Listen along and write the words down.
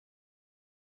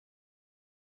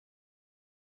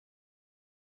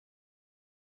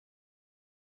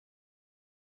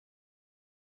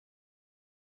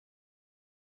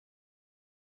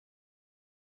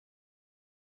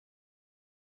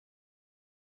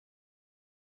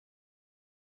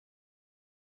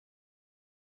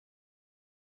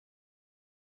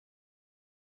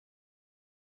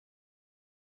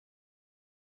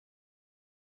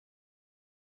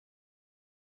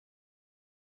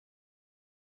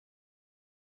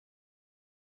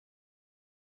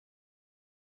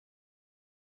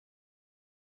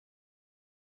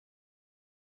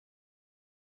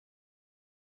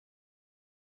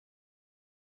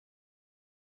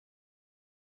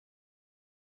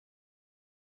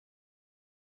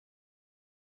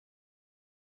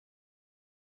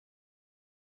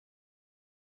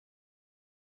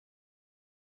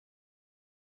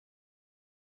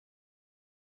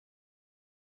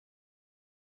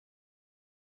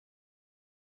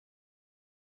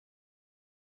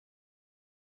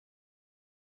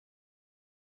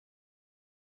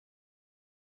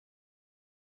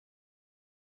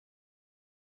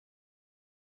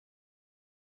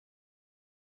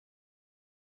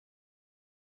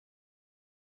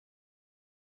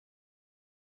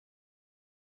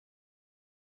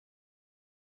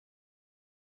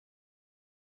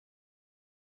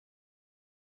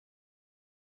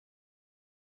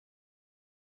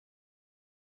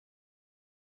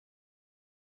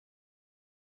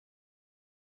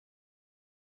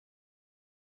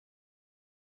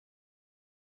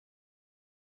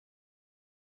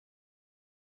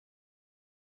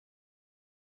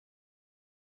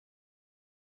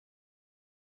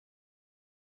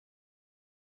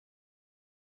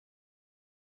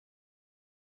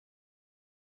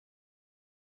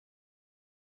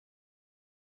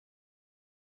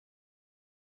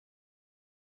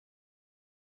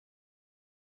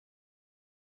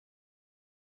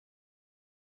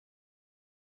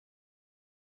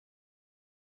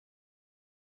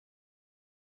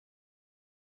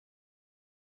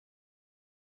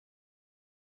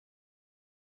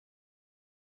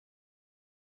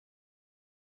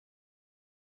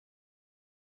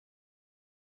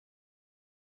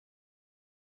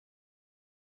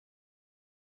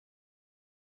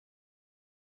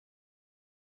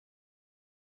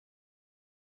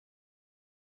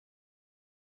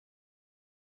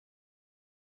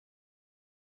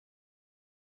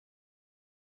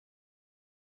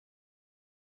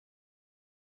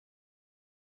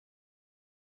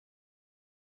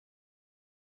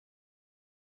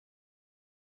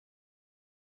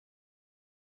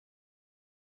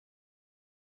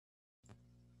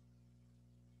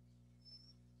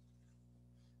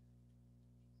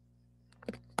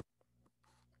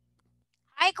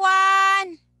Hi,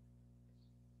 Kwan.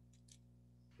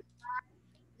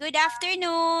 Good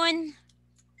afternoon.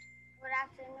 Good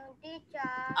afternoon,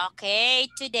 teacher. Okay,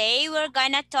 today we're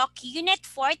gonna talk Unit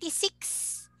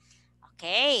 46.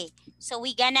 Okay, so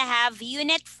we're gonna have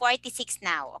Unit 46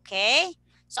 now, okay?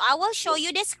 So I will show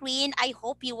you the screen. I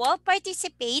hope you will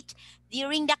participate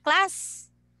during the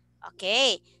class.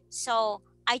 Okay, so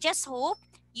I just hope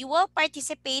you will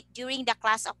participate during the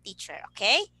class of teacher,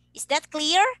 okay? Is that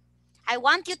clear? I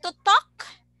want you to talk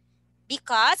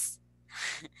because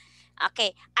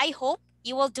okay, I hope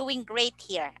you will doing great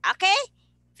here. Okay?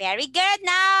 Very good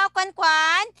now, Kwan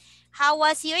Kwan. How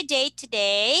was your day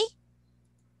today?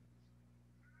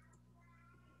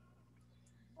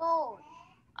 Good.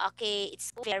 Okay,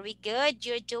 it's very good.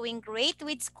 You're doing great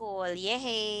with school.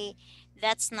 Yay.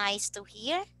 That's nice to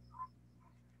hear.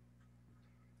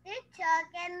 Teacher,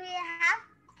 can we have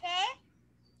cake?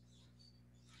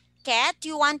 Cat,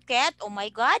 you want cat? Oh my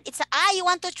god. You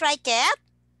want to try cat?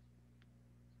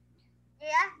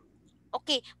 Yeah.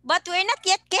 Okay, but we're not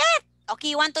yet cat. Okay,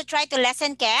 you want to try to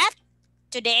lesson cat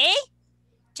today?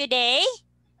 Today?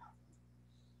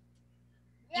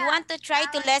 You Yeah. want to try to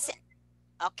I want lesson?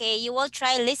 Okay, you will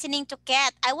try listening to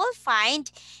cat. I will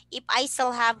find if I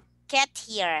still have cat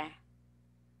here.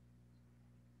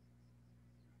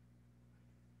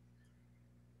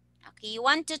 Okay, you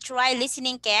want to try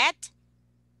listening cat?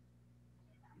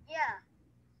 Yeah.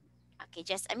 Okay,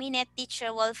 just a minute.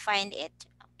 Teacher will find it.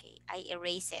 Okay, I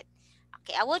erase it.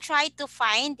 Okay, I will try to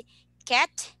find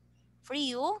cat for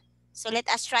you. So let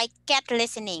us try cat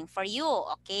listening for you.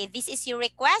 Okay, this is your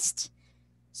request.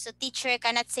 So teacher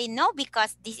cannot say no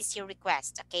because this is your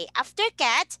request. Okay, after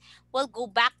cat, we'll go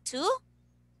back to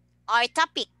our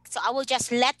topic. So I will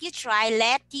just let you try,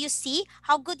 let you see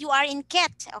how good you are in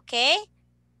cat. Okay?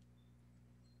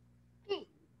 T.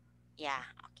 Yeah.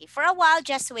 Okay. For a while,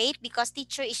 just wait because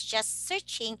teacher is just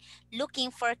searching, looking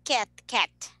for cat.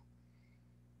 Cat.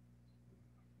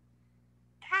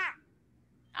 Cat.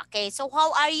 Okay. So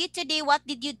how are you today? What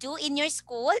did you do in your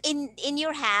school? In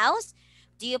your house?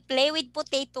 Do you play with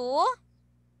potato?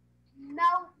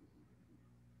 No.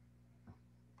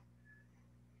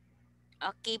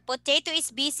 Okay. Potato is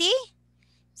busy.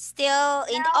 Still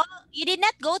in. No. Oh, you did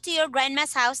not go to your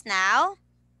grandma's house now.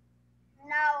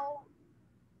 No.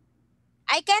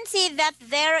 I can see that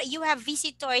there you have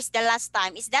visitors the last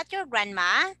time. Is that your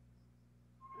grandma?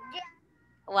 Yeah.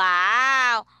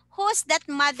 Wow. Who's that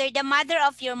mother? The mother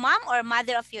of your mom or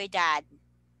mother of your dad?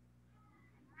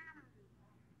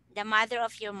 The mother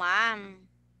of your mom.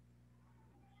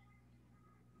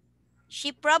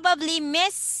 She probably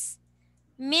miss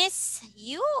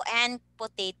you and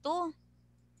potato.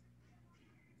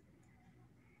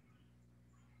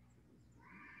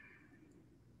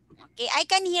 Okay, I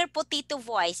can hear potato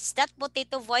voice. Is that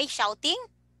potato voice shouting?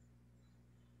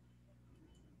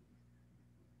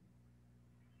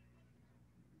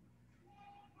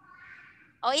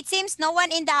 Oh, it seems no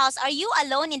one in the house. Are you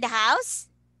alone in the house?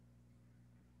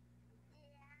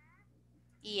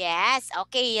 Yes.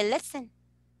 Okay, listen.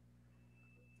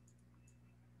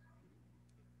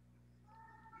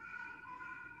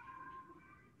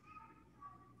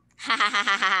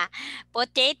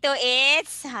 potato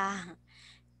is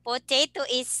potato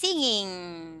is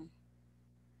singing.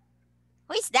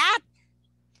 Who is that?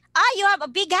 Ah, you have a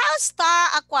big house,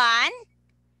 Akwan.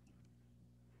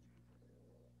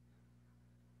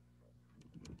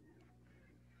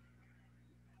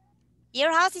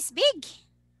 Your house is big.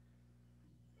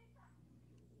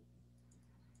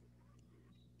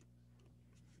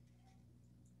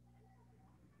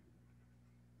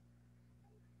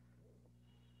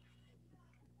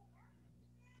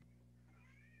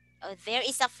 Oh, there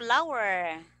is a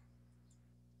flower.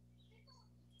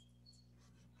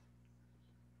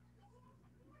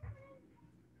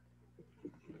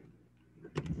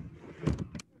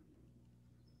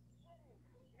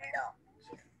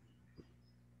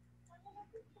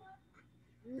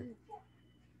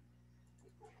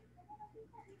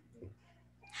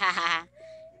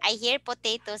 I hear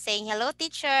potato saying, hello,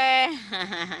 teacher.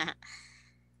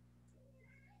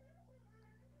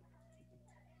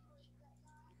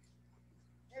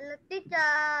 Hello,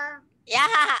 teacher. Yeah.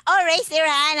 Oh, raise your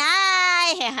hand.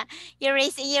 Hi. You're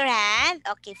raising your hand.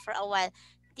 Okay, for a while.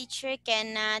 Teacher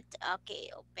cannot.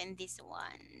 Okay, open this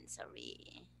one.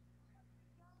 Sorry.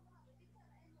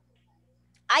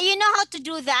 You know how to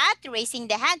do that, raising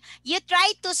the hand. You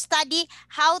try to study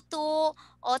how to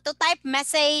or to type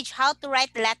message, how to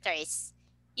write letters.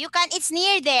 You can. It's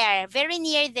near there, very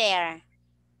near there.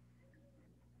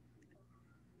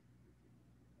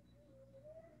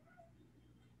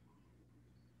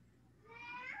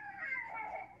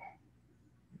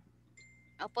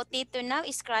 A potato now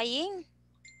is crying.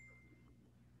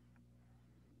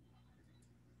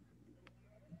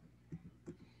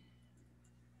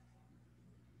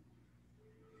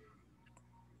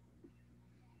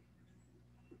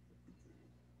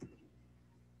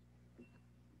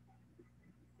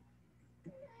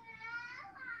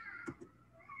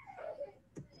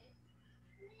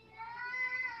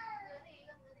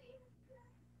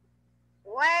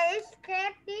 Where is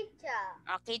cat, teacher?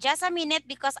 Okay, just a minute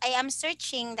because I am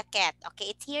searching the cat.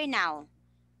 Okay, it's here now.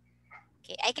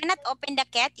 Okay, I cannot open the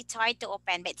cat. It's hard to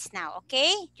open, but it's now.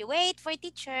 Okay, you wait for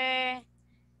teacher.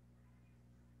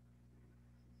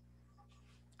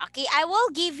 Okay, I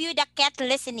will give you the cat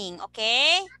listening.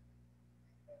 Okay.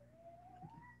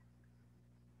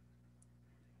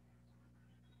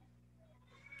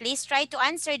 Please try to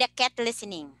answer the cat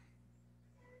listening.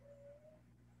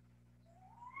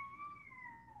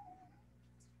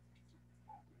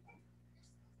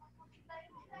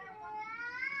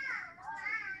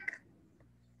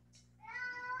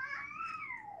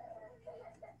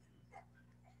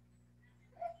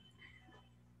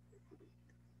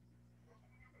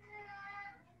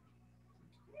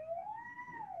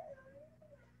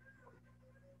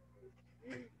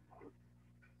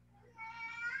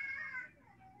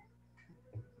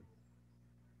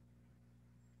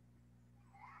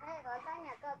 Đây có cái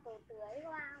nhà có tủ tưới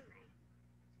hoa mày.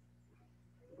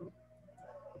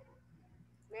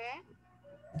 Nè.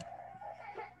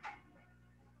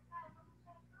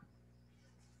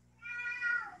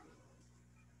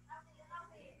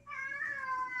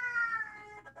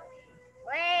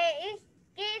 Where is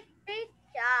cat, teacher?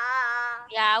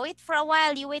 Yeah, wait for a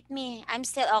while. You wait me. I'm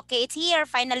still okay. It's here.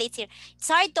 Finally, it's here. It's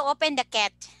hard to open the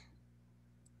cat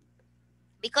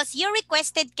because you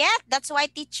requested cat. That's why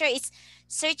teacher is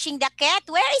searching the cat.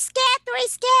 Where is cat? Where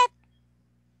is cat?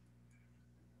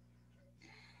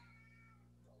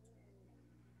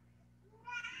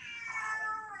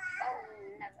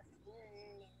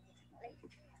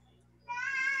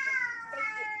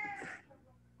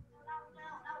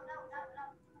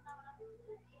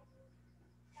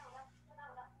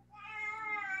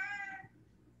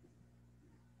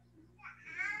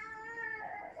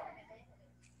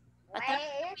 What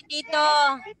happened, Where is potato?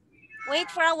 cat?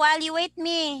 Wait for a while. You wait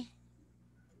me.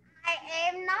 I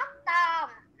am not Tom.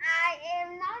 I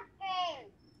am not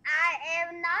Ken. I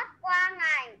am not Quang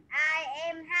Anh. I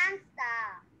am hamster.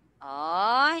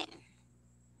 Oh.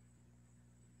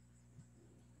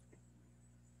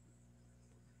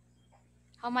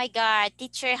 Oh my God.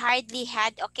 Teacher hardly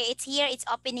had. Okay, it's here. It's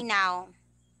opening now.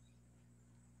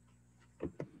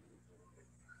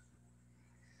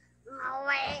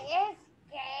 Where is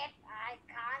cat? I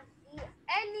can't see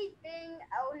anything.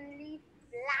 Only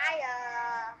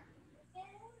flyer.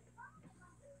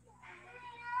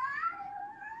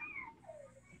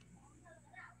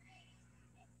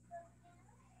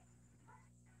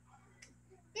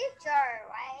 Teacher,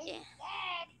 where is Yeah.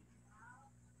 cat?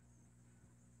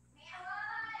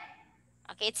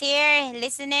 Okay, it's here.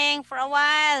 Listening for a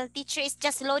while. Teacher is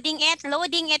just loading it.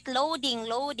 Loading it. Loading.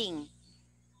 Loading.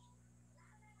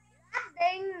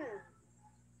 Nothing.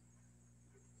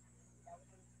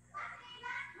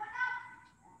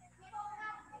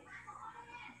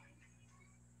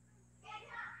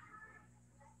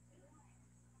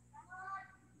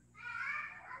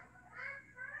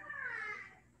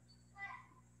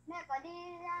 Mẹ có đi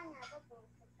ra nhà cô Tú.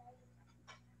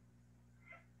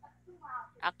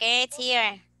 Okay, it's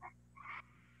here.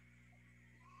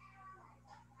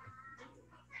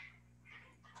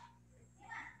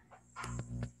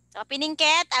 Opening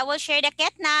cat. I will share the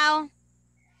cat now.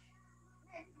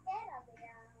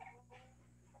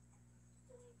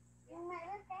 Nhưng mà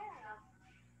nó té rồi.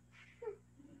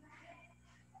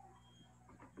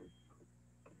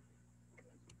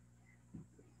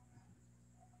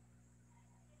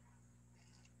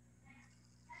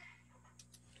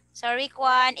 Sorry,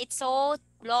 Kwan. It's so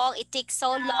long. It takes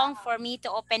so long for me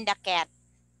to open the cat.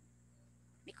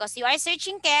 Because you are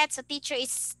searching cat, so teacher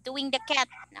is doing the cat.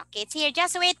 Okay, it's here.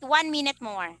 Just wait 1 minute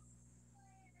more.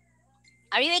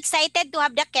 Are you excited to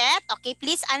have the cat? Okay,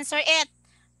 please answer it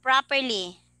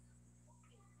properly.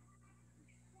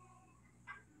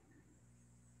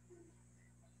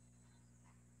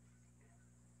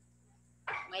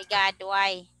 Oh my God,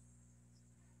 why?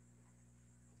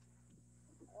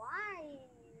 Why?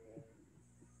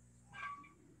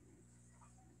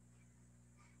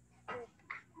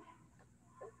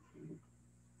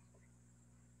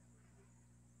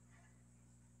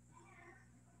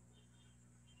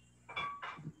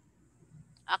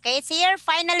 Okay, it's here.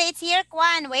 Finally, it's here,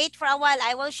 Kwan. Wait for a while.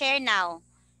 I will share now.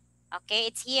 Okay,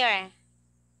 it's here.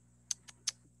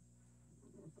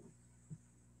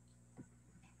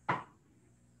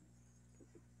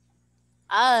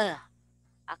 Oh,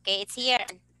 okay, it's here.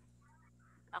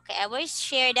 Okay, I will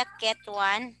share the cat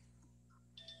one.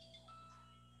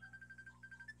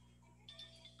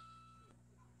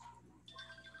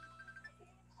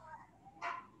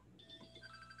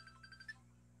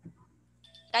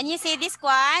 Can you see this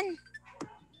one?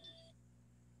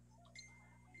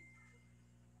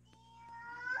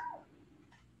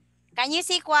 Can you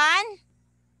see Kwan?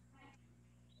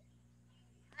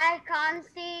 I can't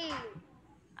see.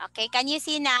 Okay, can you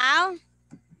see now?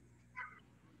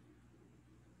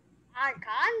 I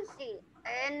can't see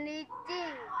anything.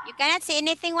 You cannot see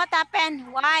anything. What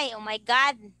happened? Why? Oh my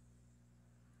God.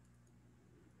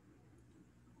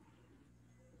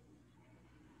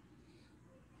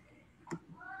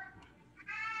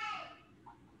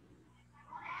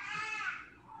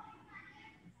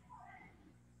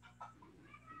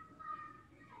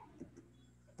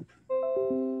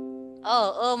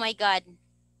 Oh my God.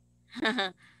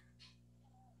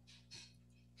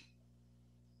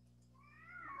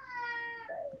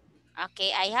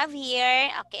 Okay, I have here.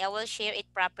 Okay, I will share it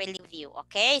properly with you.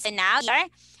 Okay, so now here.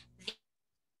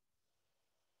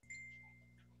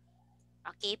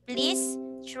 Okay, please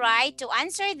try to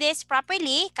answer this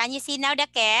properly. Can you see now the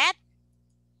cat?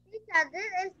 Teacher, this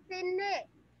is finished.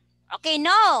 Okay,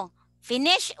 no.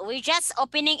 Finish. We're just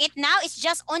opening it now. It's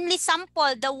just only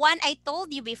sample. The one I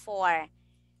told you before.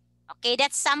 Okay,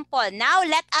 that's sample. Now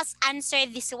let us answer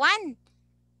this one.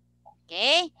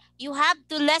 Okay, you have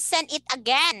to listen it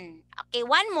again. Okay,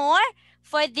 one more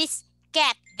for this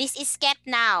cat. This is cat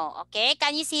now. Okay,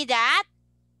 can you see that?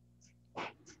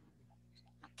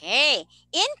 Okay,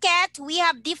 in cat, we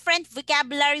have different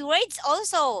vocabulary words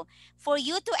also for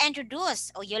you to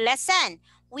introduce or your lesson.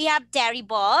 We have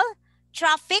terrible,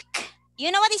 traffic.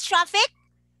 You know what is traffic?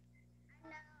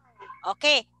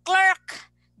 Okay, clerk,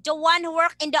 the one who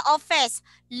work in the office.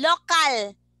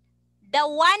 Local, the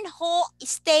one who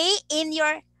stay in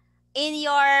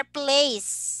your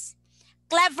place.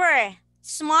 Clever,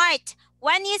 smart.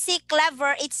 When you see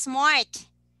clever, it's smart.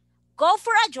 Go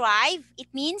for a drive,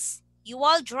 it means you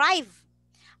will drive.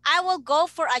 I will go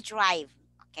for a drive.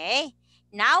 Okay?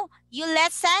 Now, you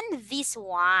listen this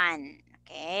one.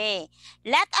 Okay.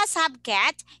 Let us have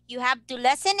cat. You have to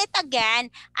listen it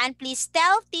again and please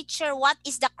tell teacher what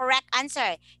is the correct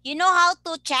answer. You know how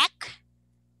to check?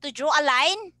 To draw a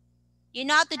line? You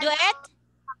know how to do it?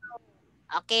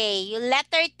 Okay, you let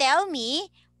her tell me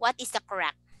what is the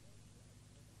correct.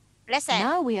 Listen.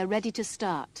 Now we are ready to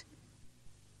start.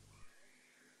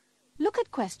 Look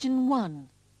at question 1.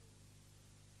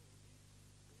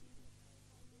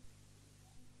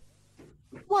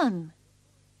 1.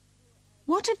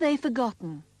 What have they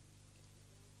forgotten?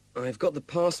 I've got the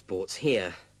passports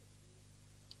here.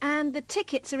 And the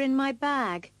tickets are in my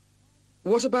bag.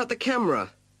 What about the camera?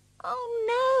 Oh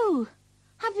no!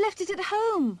 I've left it at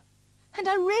home. And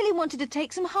I really wanted to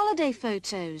take some holiday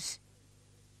photos.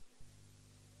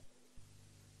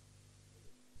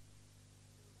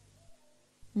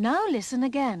 Now listen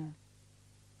again.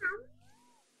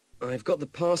 I've got the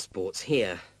passports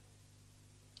here.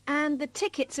 And the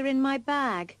tickets are in my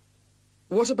bag.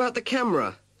 What about the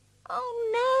camera? Oh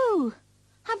no!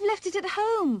 I've left it at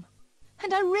home.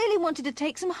 And I really wanted to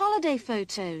take some holiday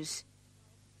photos.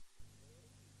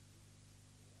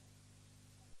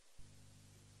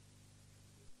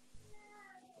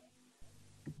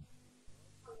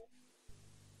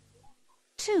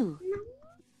 Two.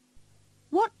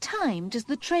 What time does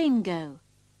the train go?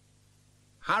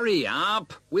 Hurry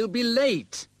up, we'll be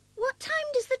late. What time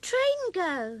does the train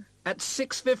go? At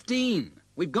 6:15.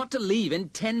 We've got to leave in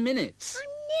 10 minutes. I'm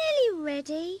nearly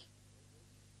ready.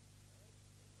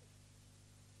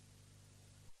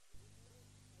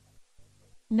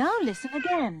 Now listen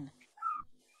again.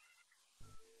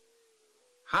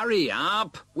 Hurry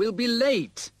up, we'll be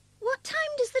late. What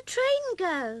time does the train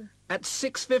go? At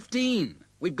 6:15.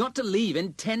 We've got to leave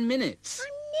in 10 minutes.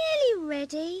 I'm nearly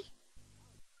ready.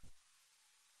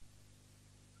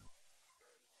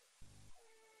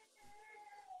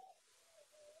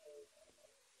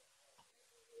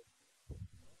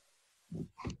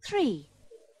 Three.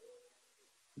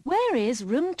 Where is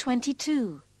room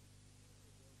 22?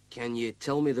 Can you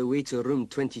tell me the way to room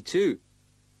 22?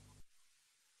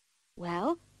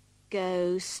 Well,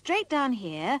 go straight down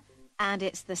here, and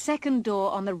it's the second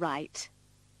door on the right.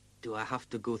 Do I have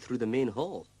to go through the main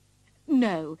hall?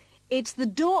 No, it's the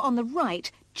door on the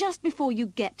right just before you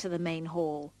get to the main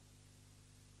hall.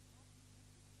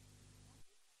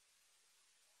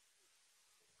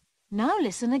 Now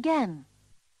listen again.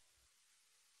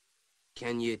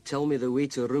 Can you tell me the way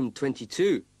to room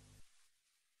 22?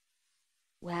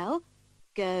 Well,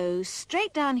 go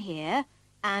straight down here,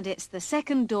 And it's the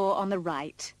second door on the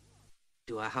right.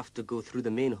 Do I have to go through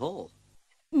the main hall?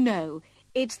 No,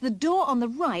 it's the door on the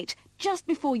right just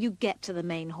before you get to the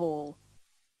main hall.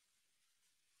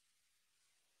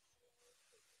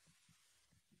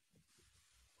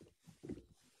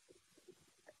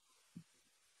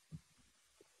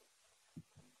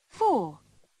 Four.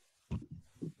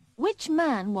 Which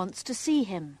man wants to see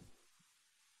him?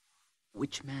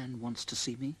 Which man wants to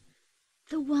see me?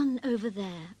 The one over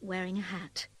there wearing a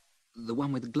hat. The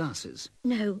one with glasses?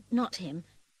 No, not him.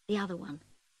 The other one.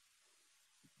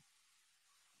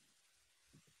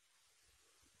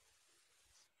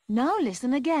 Now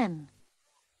listen again.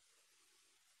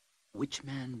 Which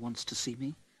man wants to see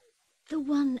me? The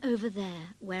one over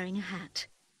there wearing a hat.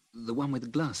 The one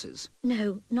with glasses?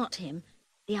 No, not him.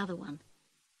 The other one.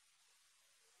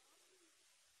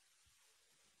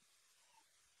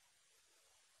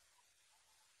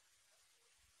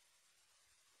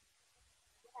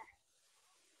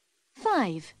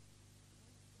 Five.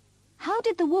 How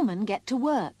did the woman get to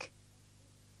work?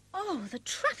 Oh, the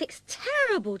traffic's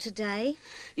terrible today.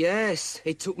 Yes,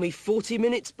 it took me 40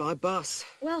 minutes by bus.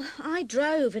 Well, I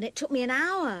drove and it took me an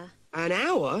hour. An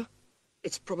hour?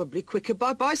 It's probably quicker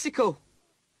by bicycle.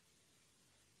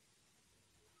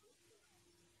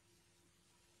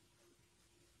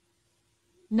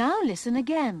 Now listen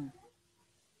again.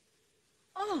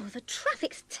 Oh, the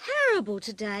traffic's terrible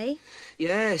today.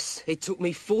 Yes, it took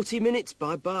me 40 minutes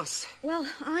by bus. Well,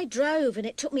 I drove and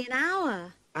it took me an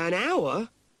hour. An hour?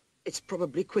 It's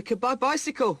probably quicker by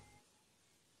bicycle.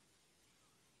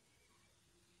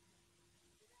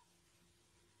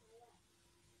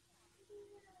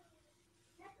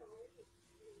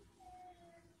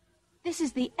 This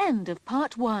is the end of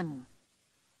part 1.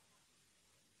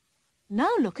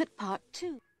 Now look at part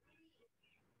 2.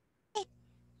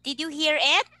 Did you hear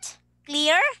it?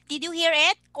 Clear? Did you hear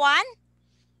it, Kwan?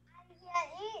 I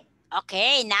hear it.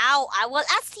 Okay, now I will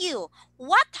ask you,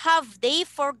 what have they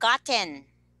forgotten?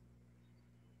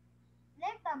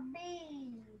 Letter B.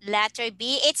 Letter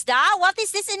B. It's the, what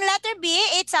is this in letter B?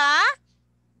 It's a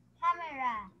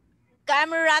Camera.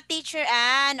 camera, Teacher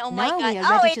Anne. Oh my Now God. we are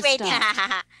Oh, ready wait, to wait.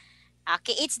 start.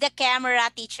 Okay, it's the camera,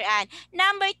 Teacher Anne.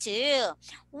 Number 2.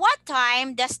 What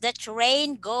time does the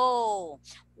train go?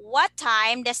 What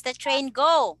time does the train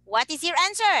go? What is your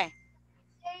answer?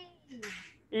 C.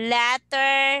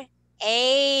 Letter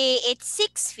A. It's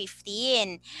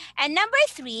 6:15. And number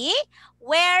 3,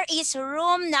 where is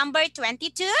room number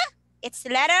 22? It's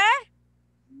letter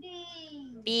D.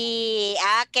 B.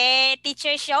 Okay,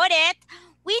 teacher showed it.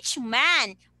 Which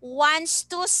man wants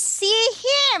to see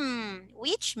him?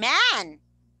 Which man?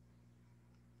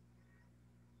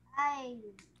 I.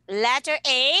 Letter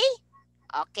A.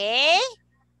 Okay.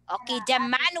 Okay, the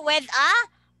man with a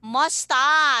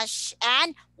mustache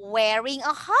and wearing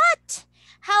a hat.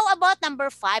 How about number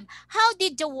 5? How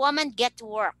did the woman get to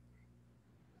work?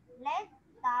 Letter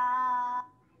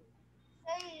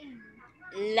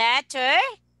C. Letter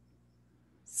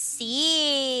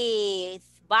C.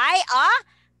 By a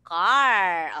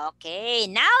car. Okay,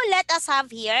 now let us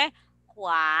have here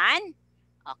Juan.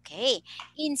 Okay,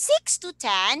 in 6 to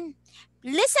 10,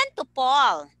 listen to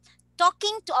Paul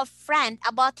talking to a friend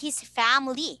about his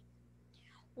family.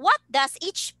 What does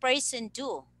each person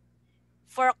do?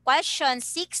 For question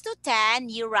 6 to 10,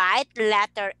 you write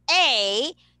letter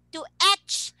A to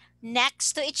H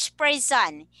next to each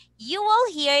person. You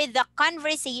will hear the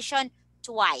conversation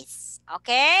twice.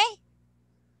 Okay?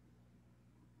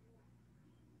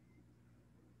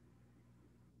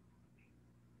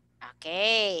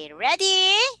 Okay,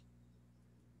 ready?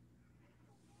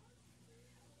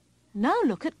 Now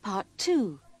look at part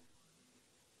 2.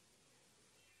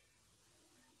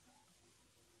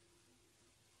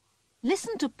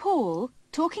 Listen to Paul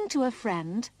talking to a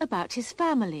friend about his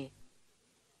family.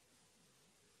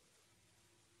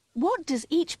 What does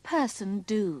each person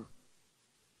do?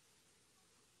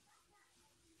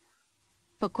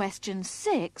 For questions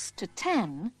 6 to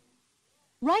 10,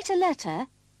 write a letter,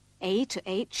 A to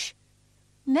H,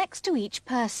 next to each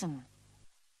person.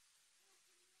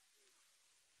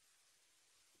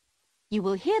 You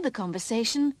will hear the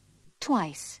conversation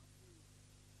twice.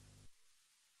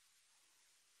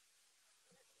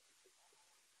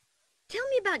 Tell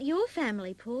me about your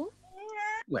family, Paul.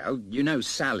 Well, you know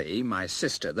Sally, my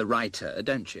sister, the writer,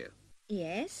 don't you?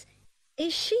 Yes.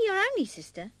 Is she your only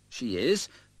sister? She is,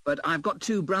 but I've got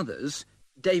 2 brothers.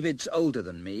 David's older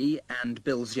than me and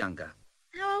Bill's younger.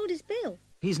 How old is Bill?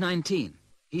 He's 19.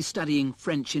 He's studying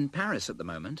French in Paris at the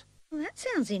moment. Well, that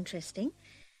sounds interesting.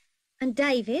 And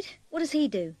David, what does he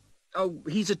do? Oh,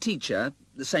 he's a teacher,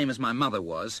 the same as my mother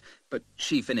was, but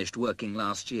she finished working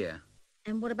last year.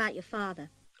 And what about your father?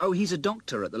 Oh, he's a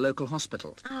doctor at the local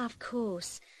hospital. Ah, of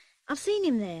course. I've seen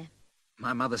him there.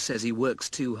 My mother says he works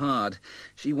too hard.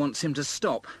 She wants him to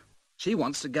stop. She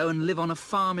wants to go and live on a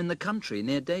farm in the country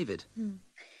near David.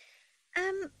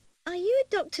 Are you a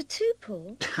doctor too,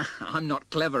 Paul? I'm not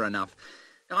clever enough.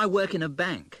 I work in a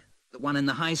bank, the one in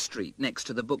the high street next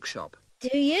to the bookshop.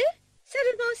 Do you? So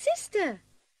did my sister.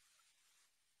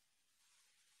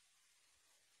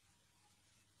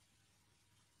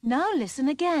 Now listen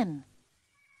again.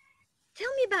 Tell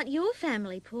me about your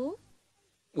family, Paul.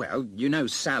 Well, you know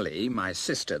Sally, my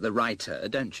sister, the writer,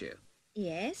 don't you?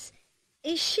 Yes.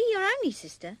 Is she your only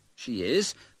sister? She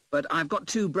is, but I've got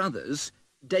two brothers.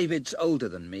 David's older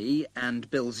than me and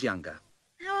Bill's younger.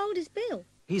 How old is Bill?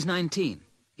 He's 19.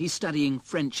 He's studying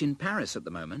French in Paris at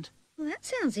the moment. Well, that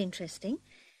sounds interesting.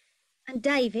 And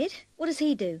David, what does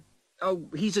he do? Oh,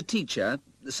 he's a teacher,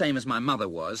 the same as my mother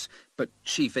was, but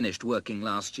she finished working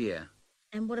last year.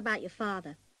 And what about your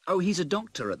father? Oh, he's a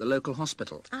doctor at the local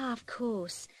hospital. Ah, of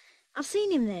course. I've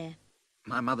seen him there.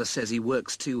 My mother says he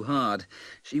works too hard.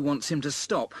 She wants him to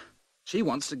stop. She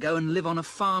wants to go and live on a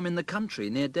farm in the country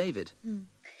near David.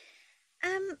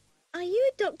 Are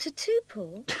you a doctor too,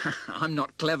 Paul? I'm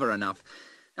not clever enough.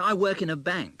 I work in a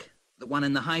bank, the one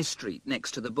in the high street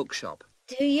next to the bookshop.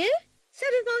 Do you? So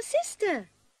did my sister.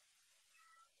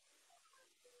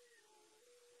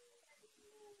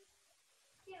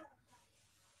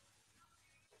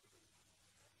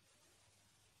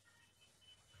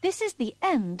 This is the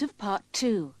end of part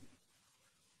 2.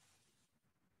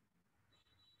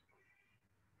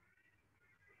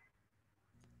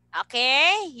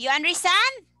 Okay, you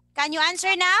understand? Can you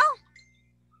answer now?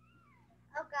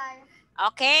 Okay.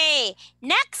 Okay,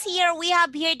 next here we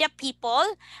have here the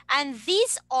people, and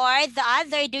these are the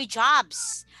other their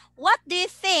jobs. What do you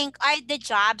think are the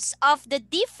jobs of the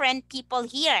different people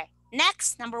here?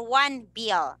 Next, number 1,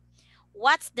 Bill.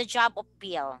 What's the job of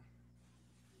Bill?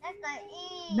 Letter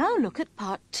E. Now look at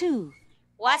part 2.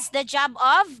 What's the job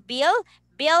of Bill?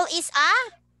 Bill is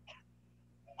a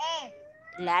F.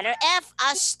 letter F,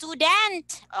 a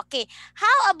student. Okay,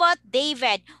 how about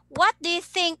David? What do you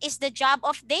think is the job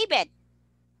of David?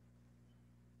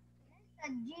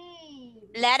 Letter G.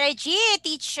 Letter G,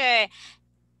 teacher.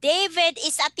 David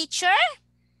is a teacher?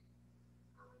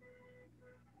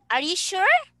 Are you sure?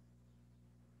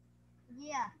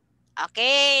 Yeah.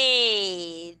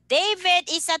 Okay,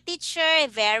 David is a teacher.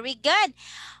 Very good.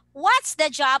 What's the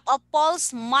job of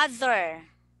Paul's mother?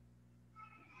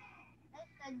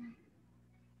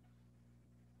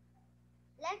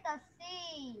 Letter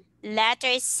C.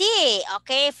 Letter C.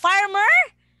 Okay, farmer?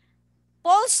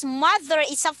 Paul's mother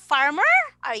is a farmer?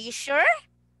 Are you sure?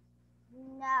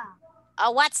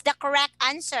 No. What's the correct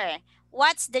answer?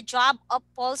 What's the job of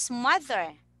Paul's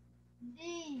mother?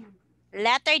 D.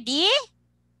 Letter D?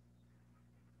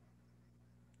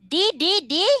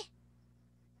 D?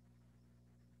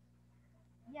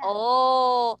 Yeah.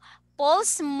 Oh,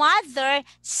 Paul's mother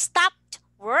stopped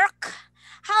work.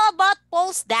 How about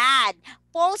Paul's dad?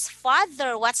 Paul's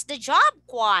father, what's the job,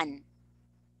 Kwan?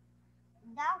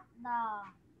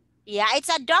 Doctor. Yeah, it's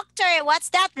a doctor. What's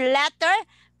that letter?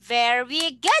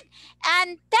 Very good.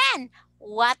 And then,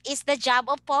 what is the job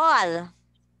of Paul?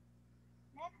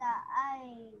 Letter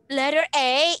A. Letter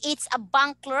A, it's a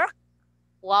bank clerk.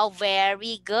 Wow,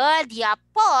 very good. Yeah,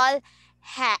 Paul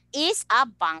is a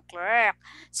bank clerk.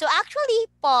 So actually,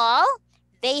 Paul,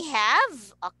 they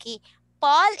have, okay,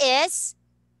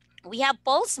 we have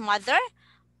Paul's mother,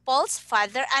 Paul's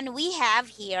father, and we have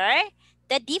here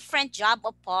the different job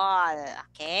of Paul.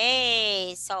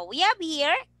 Okay, so we have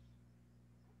here,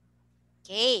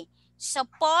 okay, so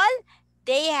Paul,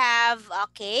 they have,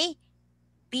 okay,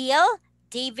 Bill,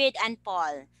 David, and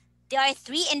Paul. There are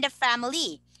 3 in the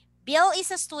family. Bill is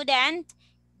a student,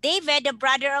 David, the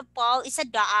brother of Paul, is a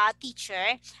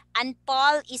teacher, and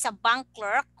Paul is a bank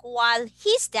clerk while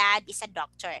his dad is a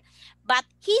doctor. But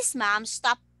his mom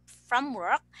stopped from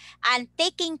work and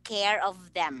taking care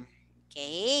of them.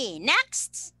 Okay,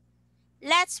 next,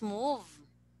 let's move.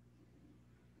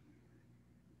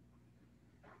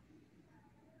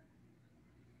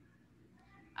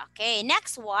 Okay,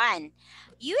 next one.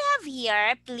 You have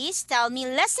here, please tell me,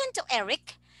 listen to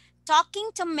Eric talking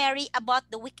to Mary about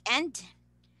the weekend.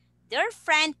 Their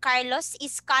friend Carlos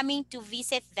is coming to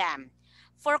visit them.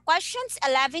 For questions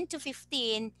 11 to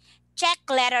 15, check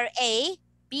letter A,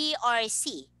 B, or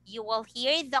C. You will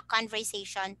hear the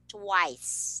conversation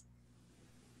twice.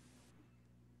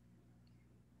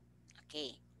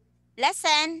 Okay,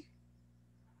 lesson.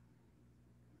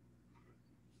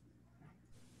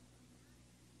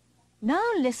 Now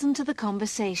listen to the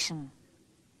conversation.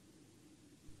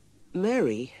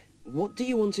 Mary, what do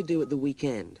you want to do at the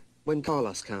weekend, when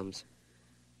Carlos comes?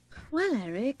 Well,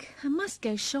 Eric, I must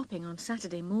go shopping on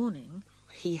Saturday morning.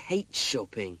 He hates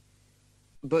shopping.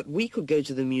 But we could go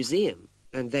to the museum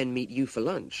and then meet you for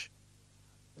lunch.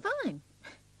 Fine.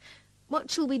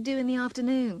 What shall we do in the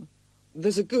afternoon?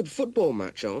 There's a good football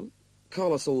match on.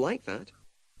 Carlos will like that.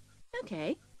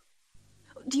 OK.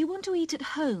 Do you want to eat at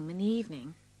home in the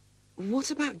evening?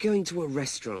 What about going to a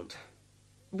restaurant?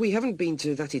 We haven't been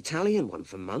to that Italian one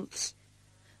for months.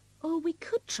 Or we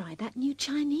could try that new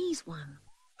Chinese one.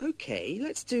 OK,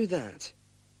 let's do that.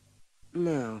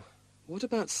 Now, what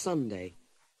about Sunday?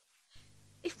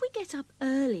 If we get up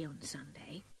early on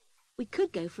Sunday, we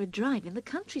could go for a drive in the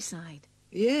countryside.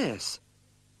 Yes.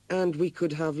 And we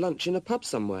could have lunch in a pub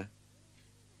somewhere.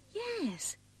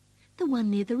 Yes. The one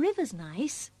near the river's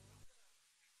nice.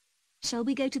 Shall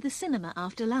we go to the cinema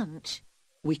after lunch?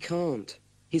 We can't.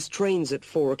 His train's at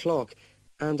 4 o'clock,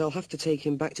 and I'll have to take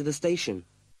him back to the station.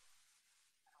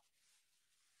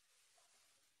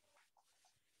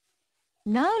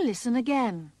 Now listen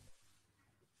again.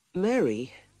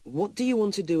 Mary, what do you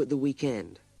want to do at the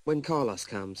weekend, when Carlos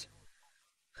comes?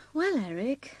 Well,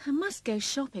 Eric, I must go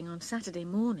shopping on Saturday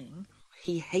morning.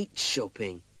 He hates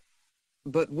shopping.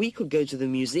 But we could go to the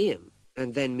museum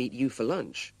and then meet you for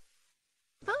lunch.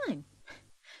 Fine.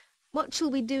 What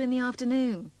shall we do in the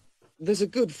afternoon? There's a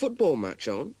good football match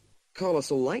on.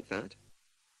 Carlos will like that.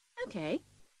 OK.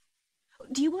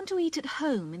 Do you want to eat at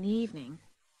home in the evening?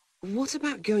 What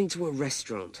about going to a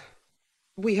restaurant?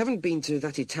 We haven't been to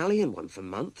that Italian one for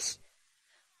months.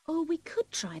 Or we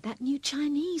could try that new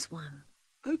Chinese one.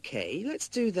 OK, let's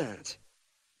do that.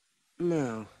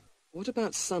 Now, what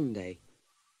about Sunday?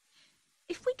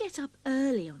 If we get up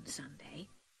early on Sunday,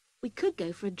 we could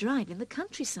go for a drive in the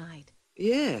countryside.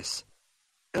 Yes.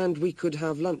 And we could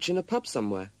have lunch in a pub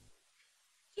somewhere.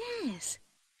 Yes.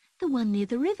 The one near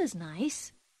the river's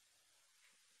nice.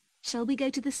 Shall we go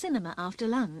to the cinema after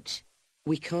lunch?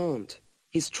 We can't.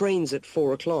 His train's at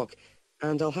 4 o'clock,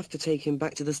 and I'll have to take him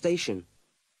back to the station.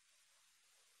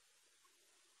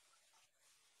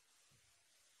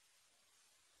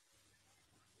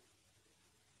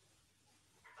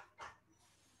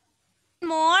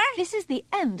 More? This is the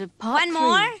end of part One 3.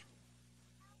 more?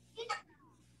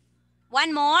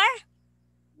 One more?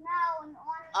 No, one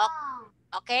Oh. more.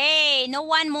 Okay, no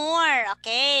one more.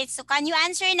 Okay, so can you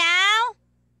answer now?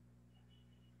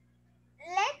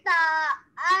 Letter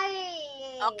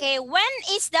A. Okay, when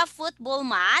is the football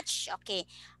match? Okay,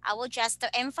 I will just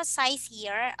to emphasize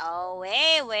here. Oh,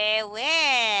 where?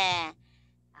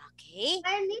 Okay.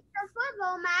 When is the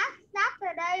football match?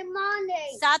 Saturday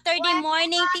morning. Saturday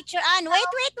morning, Teacher Ann. Wait.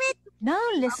 Now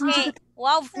listen Okay. to the...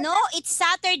 Wow, no, it's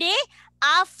Saturday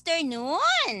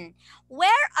afternoon.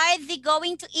 Where are they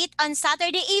going to eat on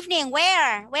Saturday evening?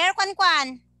 Where? Where,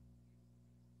 Kwan?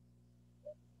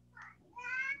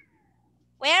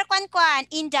 Where, Kwan?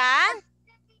 In the?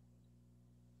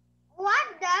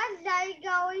 What does they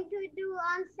going to do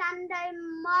on Sunday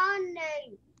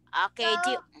morning? Okay,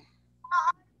 So,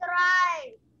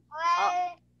 right.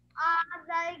 Where are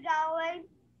they going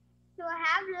to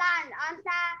have lunch on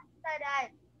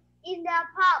Saturday? In the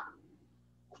pub.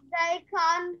 They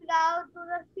can't go to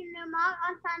the cinema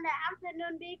on Sunday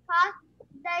afternoon because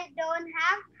they don't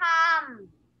have time.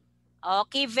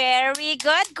 Okay, very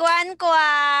good, Kwan.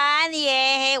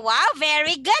 Yeah, wow,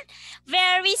 very good.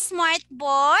 Very smart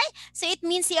boy. So it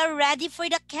means you're ready for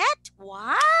the cat.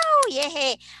 Wow,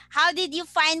 yeah. How did you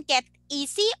find cat?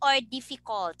 Easy or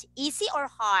difficult? Easy or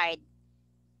hard?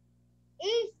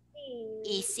 Easy.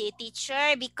 Easy,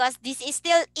 teacher, because this is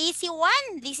still easy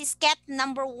one. This is cat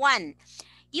number 1.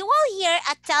 You will hear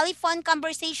a telephone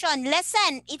conversation.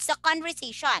 Listen, it's a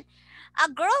conversation. A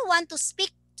girl wants to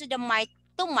speak to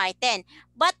Martin,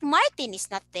 but Martin is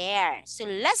not there. So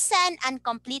listen and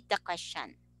complete the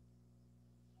question.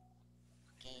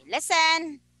 Okay,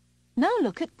 listen. Now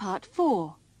look at part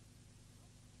 4.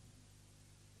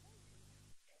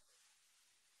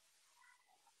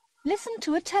 Listen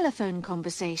to a telephone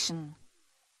conversation.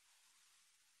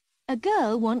 A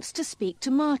girl wants to speak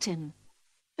to Martin,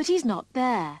 but he's not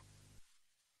there.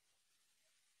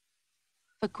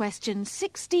 For questions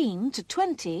 16 to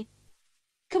 20,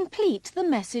 complete the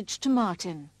message to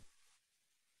Martin.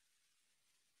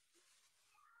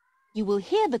 You will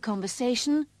hear the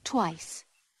conversation twice.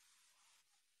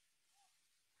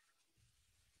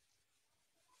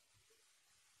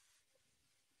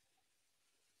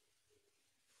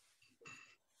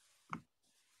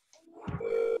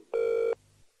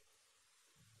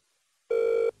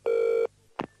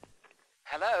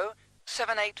 Hello,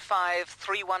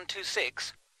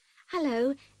 785-3126.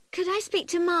 Hello, could I speak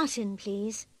to Martin,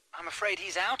 please? I'm afraid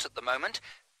he's out at the moment.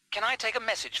 Can I take a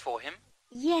message for him?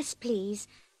 Yes, please.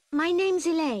 My name's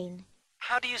Elaine.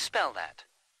 How do you spell that?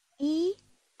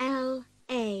 E-L-A-I-N-E.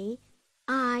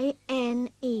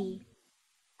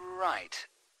 Right.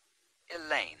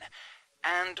 Elaine.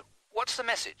 And what's the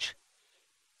message?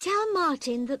 Tell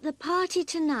Martin that the party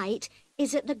tonight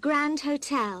is at the Grand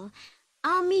Hotel.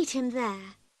 I'll meet him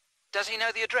there. Does he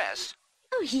know the address?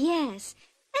 Oh, yes.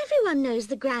 Everyone knows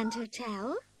the Grand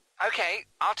Hotel. Okay,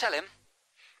 I'll tell him.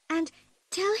 And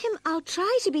tell him I'll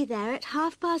try to be there at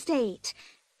 8:30,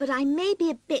 but I may be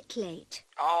a bit late.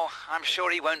 Oh, I'm sure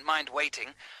he won't mind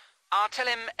waiting. I'll tell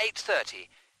him 8:30.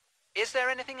 Is there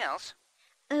anything else?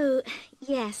 Oh,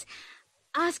 yes.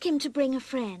 Ask him to bring a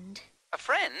friend. A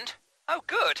friend? Oh,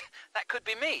 good. That could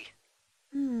be me.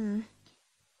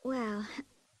 Well...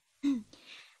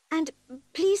 And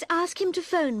please ask him to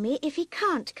phone me if he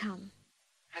can't come.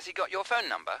 Has he got your phone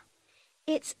number?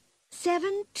 It's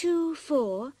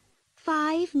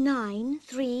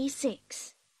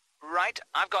 724-5936. Right,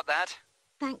 I've got that.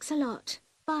 Thanks a lot.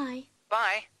 Bye.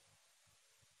 Bye.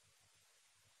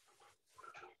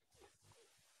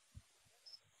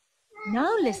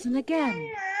 Now listen again.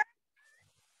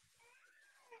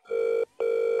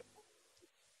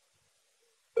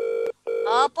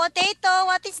 Oh, potato,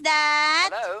 what is that?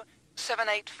 Hello?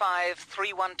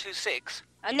 785-3126.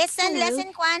 Oh, listen, Hello.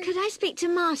 listen, Kwan. Could I speak to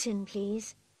Martin,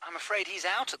 please? I'm afraid he's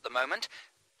out at the moment.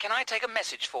 Can I take a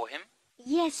message for him?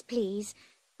 Yes, please.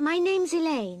 My name's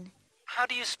Elaine. How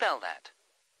do you spell that?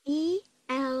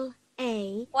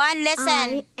 E-L-A-I-N-E. Kwan,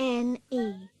 listen.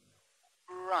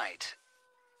 Right.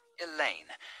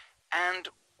 Elaine. And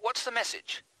what's the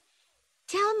message?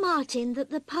 Tell Martin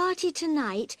that the party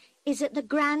tonight is at the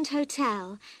Grand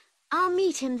Hotel. I'll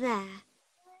meet him there.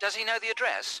 Does he know the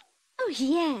address? Oh,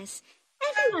 yes.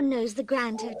 Everyone knows the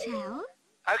Grand Hotel.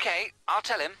 Okay, I'll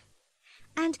tell him.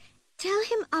 And tell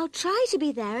him I'll try to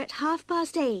be there at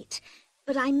 8:30,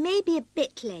 but I may be a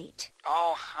bit late.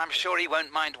 Oh, I'm sure he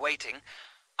won't mind waiting.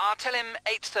 I'll tell him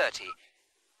 8:30.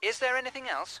 Is there anything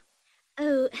else?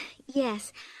 Oh,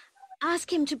 yes.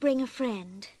 Ask him to bring a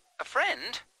friend. A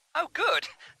friend? Oh, good.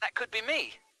 That could be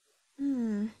me.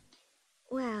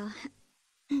 Well...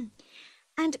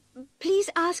 And please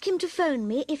ask him to phone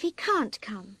me if he can't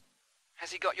come.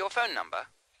 Has he got your phone number?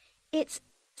 It's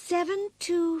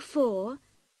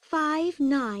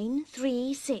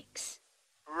 724-5936.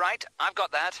 Right, I've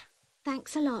got that.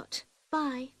 Thanks a lot.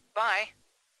 Bye. Bye.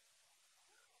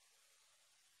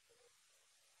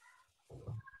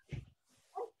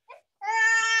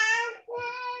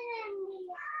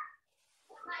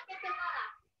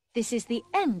 This is the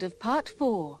end of part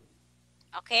 4.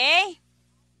 Okay?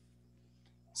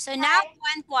 So now,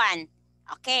 Kwan.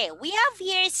 Okay, we have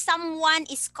here someone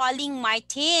is calling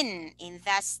Martin in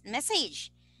that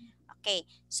message. Okay,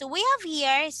 so we have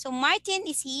here, so Martin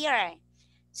is here.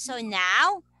 So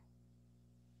now,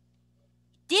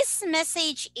 this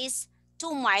message is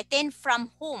to Martin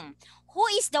from whom? Who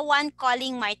is the one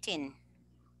calling Martin?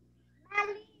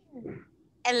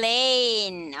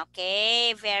 Elaine.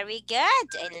 Okay, very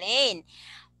good, Elaine.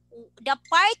 The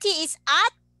party is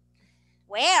at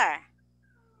where?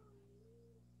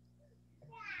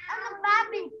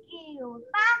 Barbecue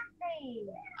party.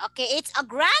 Okay, it's a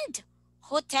grand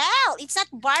hotel. It's not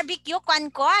barbecue,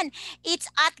 Kwan. It's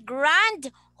at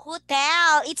Grand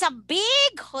Hotel. It's a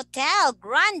big hotel,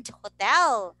 Grand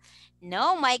Hotel.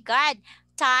 No, my God.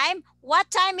 Time? What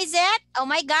time is it? Oh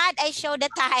my God, I show the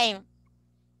time.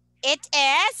 It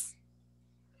is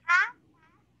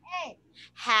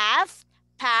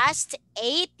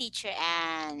 8:30, Teacher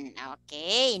Ann.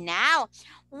 Okay, now,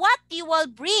 what you will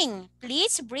bring?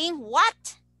 Please bring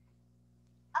what?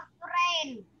 A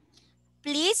friend.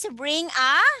 Please bring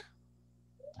a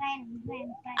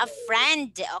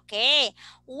friend. Okay.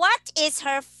 What is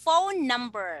her phone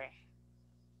number?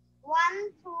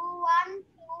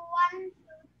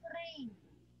 1212123.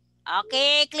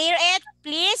 Okay, clear it,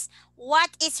 please.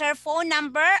 What is her phone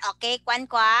number? Okay,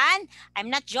 Kwan. I'm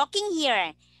not joking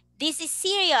here. This is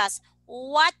serious.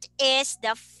 What is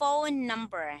the phone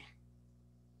number?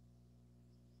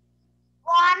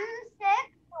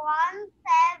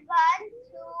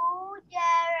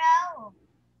 161720.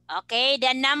 Okay,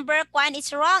 the number, Kwan,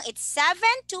 is wrong. It's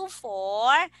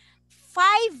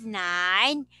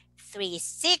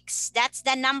 724-5936. That's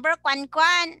the number, Kwan.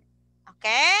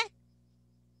 Okay?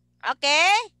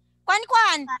 Okay?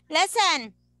 Kwan,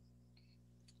 listen.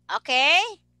 Okay?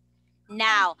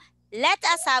 Now, let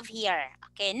us have here.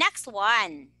 Okay, next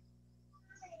one.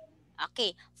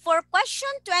 Okay, for question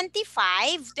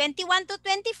 25, 21 to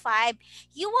 25,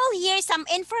 you will hear some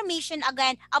information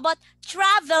again about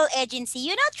travel agency.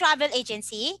 You know travel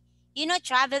agency? You know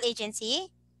travel agency?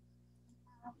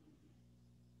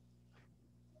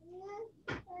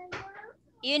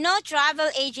 You know travel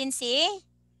agency?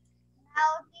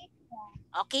 No,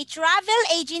 teacher. Okay, travel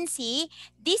agency,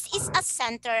 this is a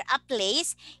center, a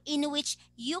place in which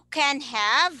you can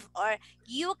have or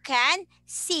you can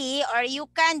see or you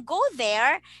can go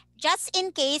there just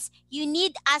in case you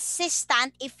need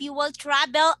assistance if you will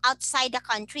travel outside the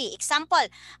country. Example,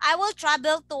 I will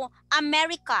travel to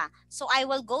America. So I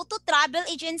will go to travel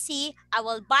agency, I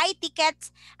will buy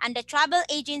tickets, and the travel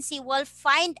agency will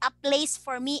find a place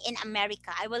for me in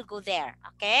America. I will go there.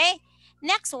 Okay?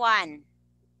 Next one.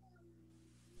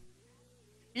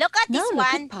 Look at Now this look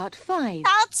at one. part 5.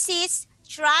 South Seas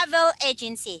Travel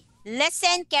Agency.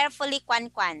 Listen carefully, Kwan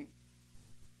Kwan.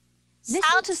 Listen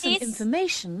South to some Seas,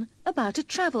 information about a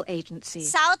travel agency.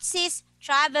 South Seas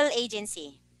Travel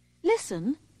Agency.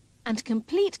 Listen and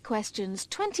complete questions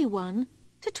 21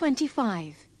 to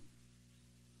 25.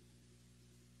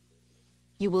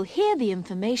 You will hear the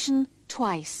information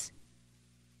twice.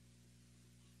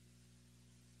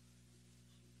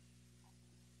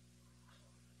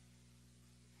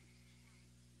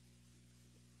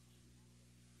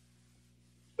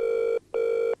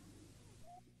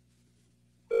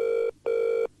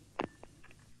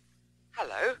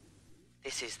 Hello,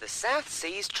 this is the South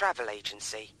Seas Travel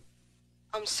Agency.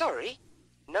 I'm sorry,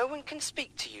 no one can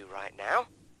speak to you right now.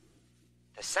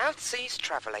 The South Seas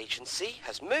Travel Agency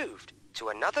has moved to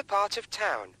another part of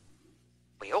town.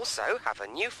 We also have a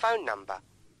new phone number.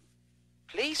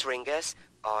 Please ring us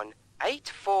on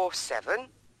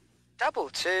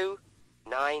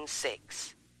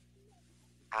 847-2296.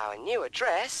 Our new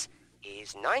address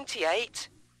is 98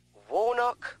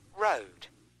 Warnock Road.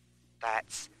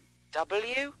 That's Warnock.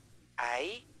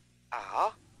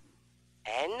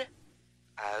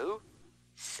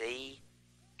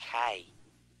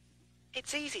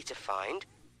 It's easy to find.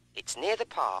 It's near the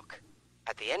park,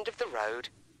 at the end of the road,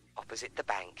 opposite the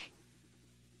bank.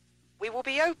 We will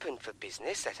be open for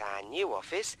business at our new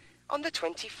office on the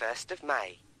 21st of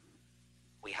May.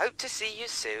 We hope to see you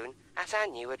soon at our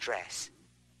new address.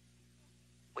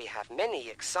 We have many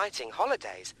exciting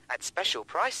holidays at special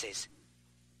prices.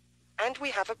 And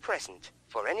we have a present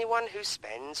for anyone who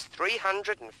spends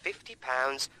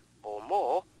 £350 or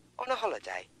more on a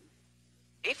holiday.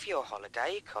 If your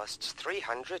holiday costs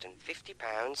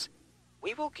 £350,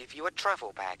 we will give you a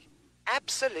travel bag,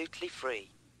 absolutely free.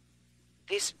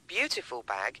 This beautiful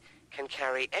bag can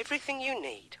carry everything you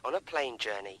need on a plane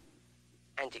journey,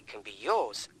 and it can be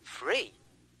yours free.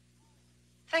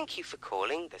 Thank you for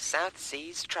calling the South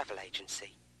Seas Travel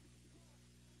Agency.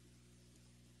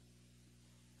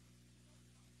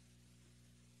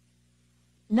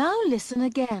 Now listen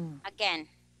again. Again.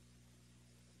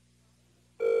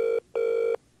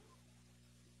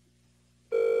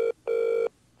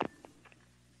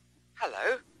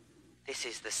 Hello, this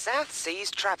is the South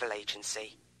Seas Travel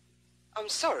Agency. I'm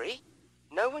sorry,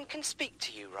 no one can speak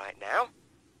to you right now.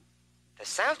 The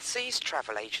South Seas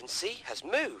Travel Agency has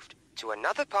moved to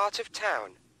another part of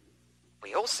town.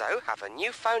 We also have a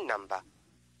new phone number.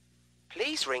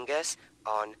 Please ring us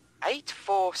on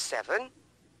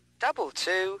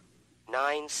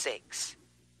 847-2296.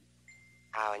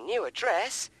 Our new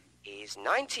address is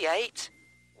 98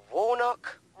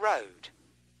 Warnock Road.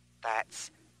 That's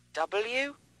Warnock.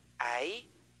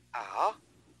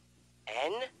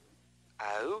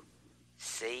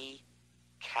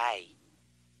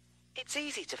 It's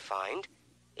easy to find.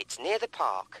 It's near the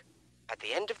park, at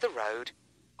the end of the road,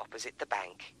 opposite the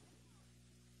bank.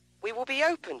 We will be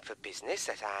open for business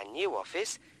at our new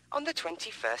office on the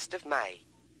 21st of May.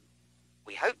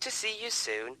 We hope to see you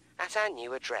soon at our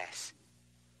new address.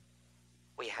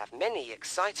 We have many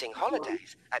exciting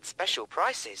holidays at special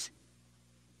prices.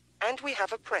 And we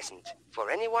have a present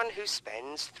for anyone who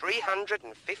spends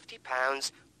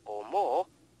 £350 or more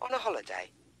on a holiday.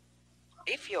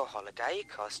 If your holiday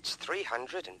costs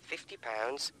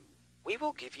 £350, we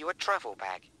will give you a travel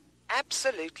bag,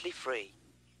 absolutely free.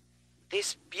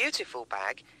 This beautiful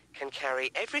bag can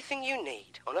carry everything you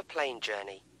need on a plane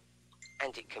journey,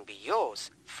 and it can be yours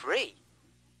free.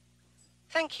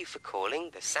 Thank you for calling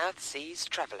the South Seas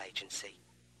Travel Agency.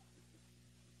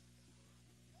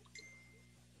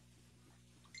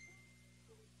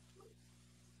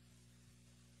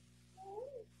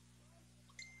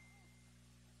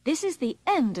 This is the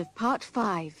end of part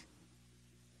 5.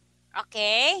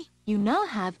 Okay. You now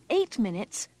have 8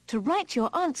 minutes to write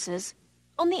your answers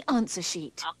on the answer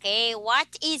sheet. Okay, what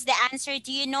is the answer?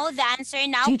 Do you know the answer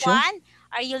now, Teacher, Kwan?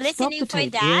 Are you Stop listening the for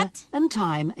tape that? here and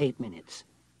time 8 minutes.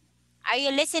 Are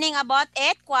you listening about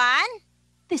it, Kwan?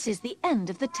 This is the end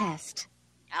of the test.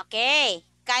 Okay.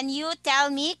 Can you tell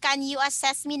me? Can you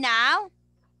assess me now?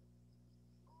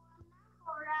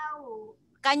 Row.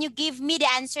 Can you give me the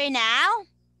answer now?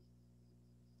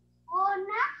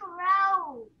 Unak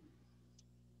row.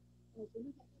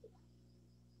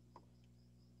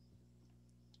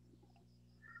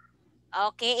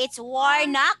 Okay, it's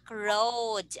Warnock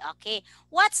Road. Okay,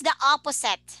 what's the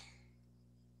opposite?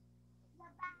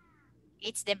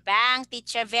 It's the bank,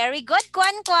 teacher. Very good,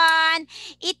 Kwan Kwan.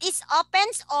 It is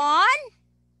opens on?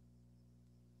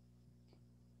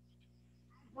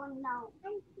 Don't know.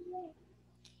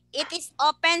 It is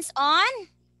opens on?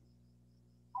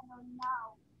 I don't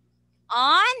know.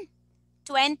 On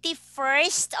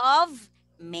 21st of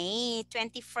May.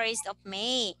 21st of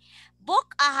May.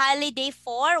 Book a holiday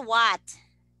for what?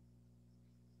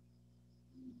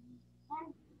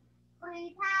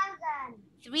 3,000.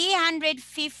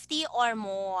 350 or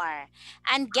more.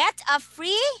 And get a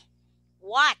free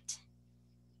what?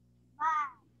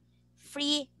 Bag.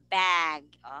 Free bag.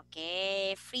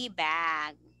 Okay, free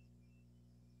bag.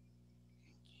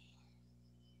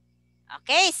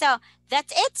 Okay, so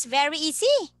that's it. It's very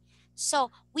easy.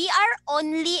 So we are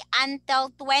only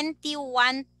until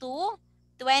 21 to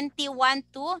 21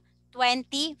 to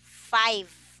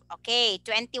 25. Okay,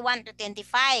 21 to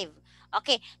 25.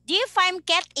 Okay, do you find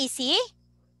cat easy?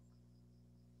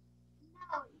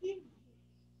 No, easy.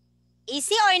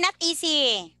 Easy or not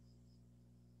easy?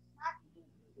 Not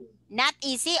easy. Not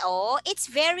easy. Oh, it's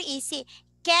very easy.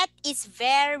 Cat is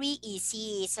very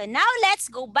easy. So now let's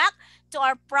go back to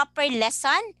our proper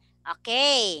lesson.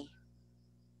 Okay.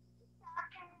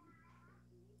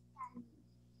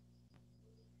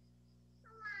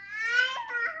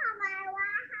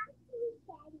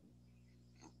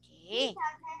 Okay.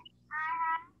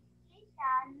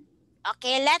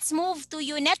 Okay, let's move to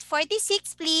Unit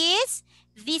 46, please.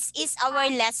 This is our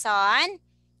lesson.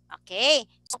 Okay.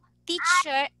 So,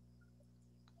 teacher,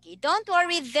 okay, don't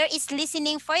worry, there is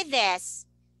listening for this.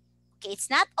 Okay, it's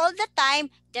not all the time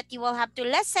that you will have to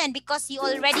listen because you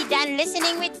already done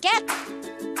listening with Cat.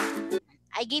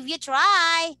 I give you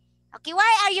try. Okay, why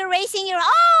are you raising your...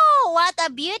 Oh, what a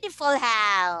beautiful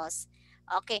house.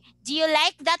 Okay, do you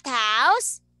like that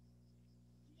house?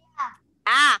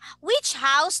 Yeah. Which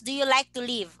house do you like to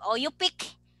live? Or you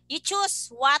pick, you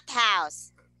choose what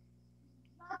house?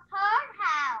 The third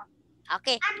house.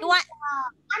 Okay, And you want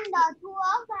the two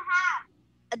of the house.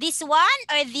 this one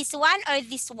or this one or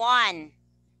this one?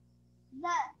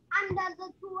 Under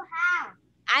the two house.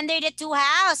 Under the two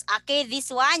house. Okay, this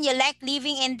one, you like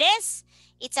living in this?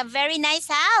 It's a very nice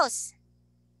house.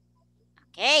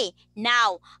 Okay,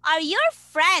 now, are your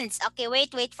friends... Okay,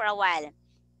 wait for a while.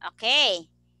 Okay.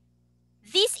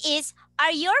 This is,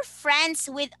 are your friends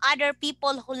with other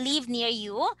people who live near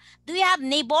you? Do you have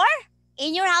neighbor?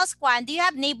 In your house, Kwan, do you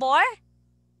have neighbor?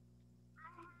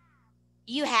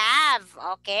 You have.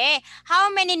 Okay.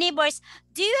 How many neighbors?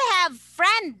 Do you have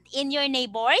friend in your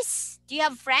neighbors? Do you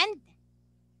have friend?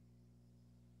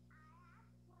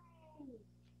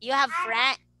 You have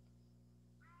friend.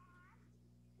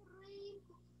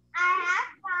 I have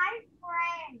 5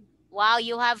 friends. Wow,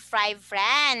 you have 5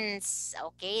 friends.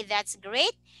 Okay, that's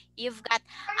great. You've got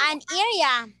an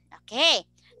area. Okay.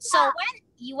 So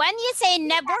when you say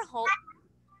neighborhood,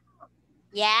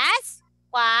 yes,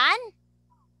 Kwan?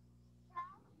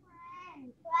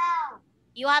 12.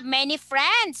 You have many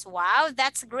friends. Wow,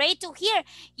 that's great to hear.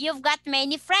 You've got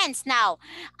many friends. Now,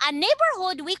 a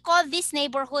neighborhood, we call this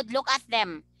neighborhood, look at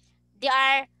them. They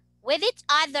are with each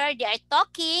other. They are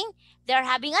talking. They're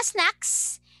having a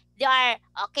snacks. They are,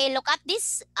 okay, look at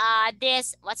this.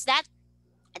 What's that?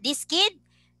 This kid,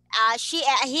 he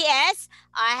is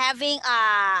having,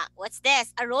 what's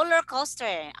this? A roller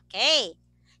coaster. Okay.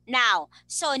 Now,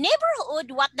 so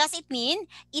neighborhood, what does it mean?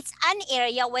 It's an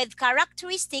area with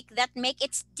characteristics that make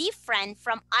it different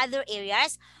from other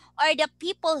areas or the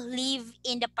people who live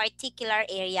in the particular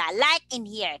area. Like in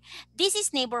here, this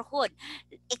is neighborhood.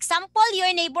 Example,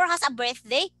 your neighbor has a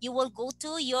birthday, you will go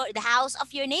to the house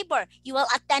of your neighbor. You will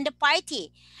attend the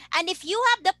party. And if you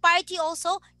have the party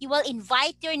also, you will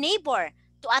invite your neighbor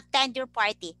to attend your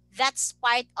party. That's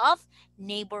part of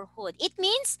neighborhood. It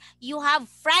means you have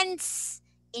friends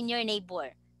in your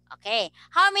neighbor. Okay.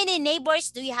 How many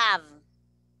neighbors do you have?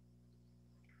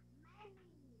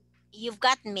 You've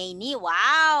got many.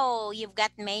 Wow, you've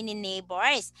got many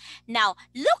neighbors. Now,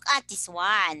 look at this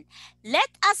one. Let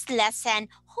us listen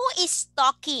who is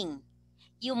talking.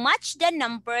 You match the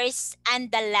numbers and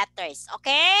the letters,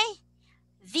 okay?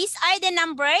 These are the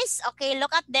numbers. Okay,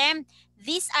 look at them.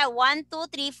 These are 1, 2,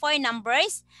 3, 4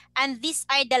 numbers. And these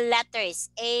are the letters.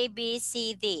 A, B,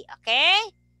 C, D. Okay?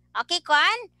 Okay,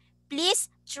 Kwan? Please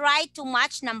try to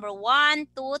match number 1,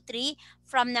 2, 3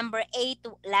 from number A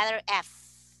to letter F.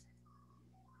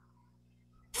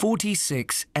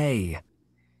 46A.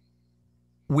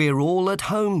 We're all at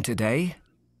home today.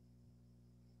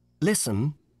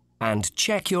 Listen and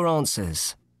check your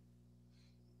answers.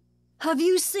 Have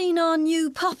you seen our new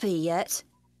puppy yet?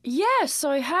 Yes,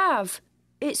 I have.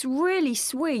 It's really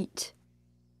sweet.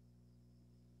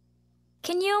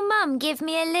 Can your mum give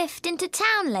me a lift into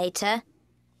town later?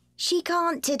 She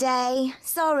can't today,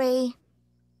 sorry.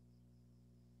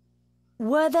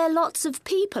 Were there lots of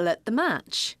people at the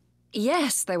match?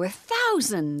 Yes, there were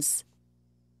thousands.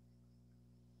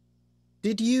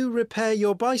 Did you repair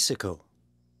your bicycle?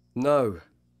 No,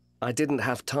 I didn't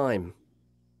have time.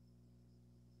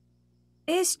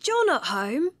 Is John at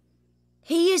home?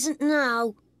 He isn't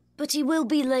now, but he will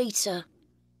be later.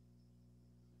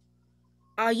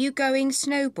 Are you going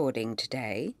snowboarding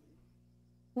today?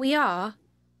 We are,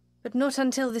 but not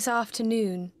until this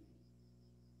afternoon.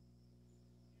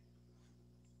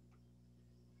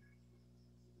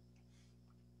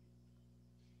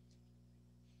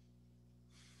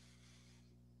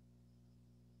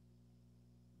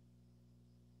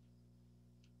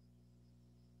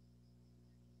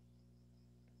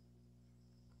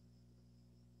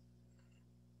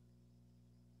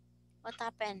 What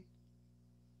happened?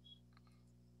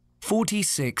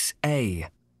 46A.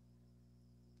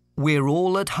 We're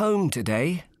all at home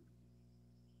today.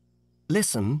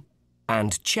 Listen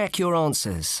and check your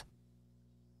answers.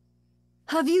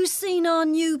 Have you seen our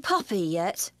new puppy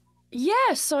yet?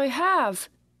 Yes, I have.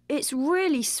 It's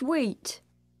really sweet.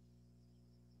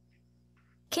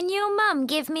 Can your mum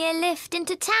give me a lift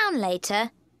into town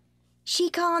later? She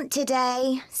can't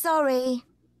today, sorry.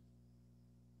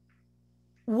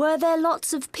 Were there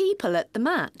lots of people at the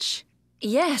match?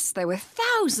 Yes, there were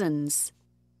thousands.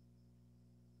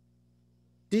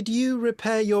 Did you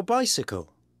repair your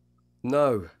bicycle?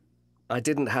 No, I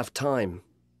didn't have time.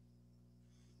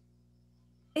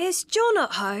 Is John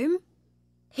at home?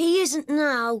 He isn't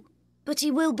now, but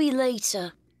he will be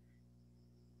later.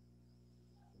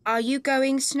 Are you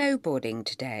going snowboarding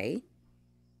today?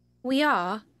 We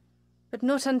are, but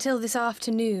not until this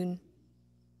afternoon.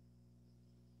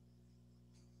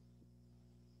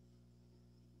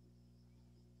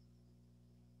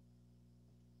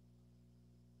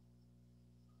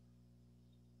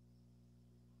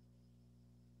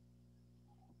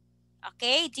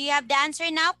 Okay, do you have the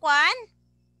answer now, Kwan?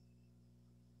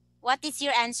 What is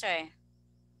your answer?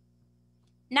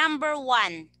 Number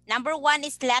 1. Number 1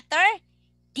 is letter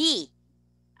D.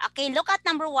 Okay, look at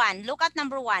number 1. Look at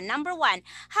number 1. Number 1.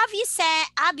 Have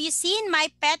you seen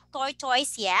my pet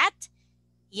tortoise yet?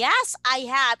 Yes, I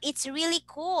have. It's really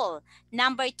cool.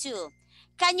 Number 2.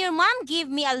 Can your mom give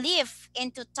me a lift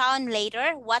into town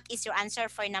later? What is your answer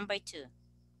for number 2?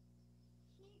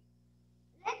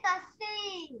 Letter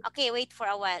C. Okay, wait for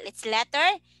a while. It's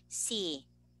letter C.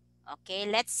 Okay,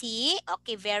 let's see.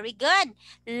 Okay, very good.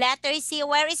 Letter C.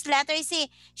 Where is letter C?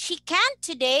 She can't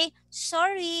today.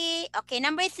 Sorry. Okay,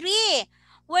 number 3.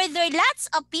 Were there lots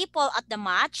of people at the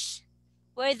match?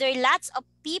 Were there lots of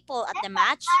people at the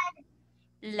match?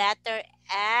 Letter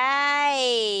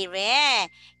A.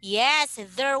 Yes,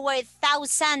 there were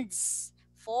thousands.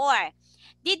 4.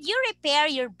 Did you repair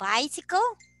your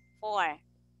bicycle? 4.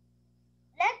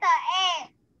 Letter A.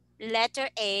 Letter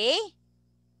A.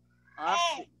 A.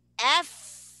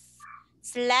 F.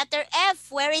 It's letter F.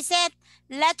 Where is it?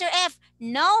 Letter F.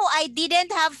 No, I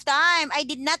didn't have time. I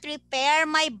did not repair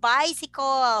my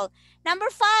bicycle. Number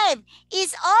 5.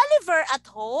 Is Oliver at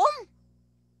home?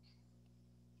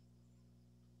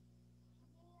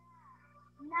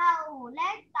 No.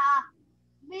 Letter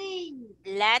B.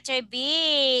 Letter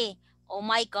B. Oh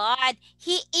my God.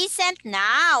 He isn't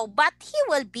now, but he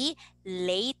will be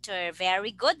later.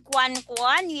 Very good, Kwan.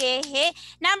 Yeah.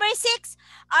 Number 6.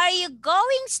 Are you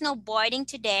going snowboarding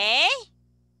today?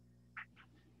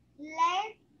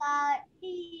 Letter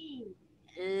E.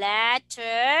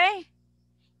 Letter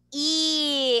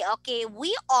E. Okay,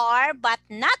 we are, but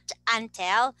not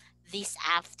until this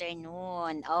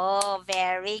afternoon. Oh,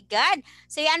 very good.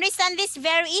 So you understand this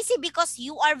very easy because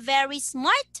you are very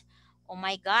smart. Oh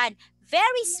my God,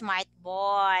 very smart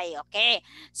boy. Okay,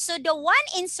 so the one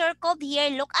encircled here,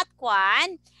 look at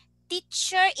Kwan.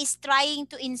 Teacher is trying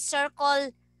to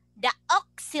encircle the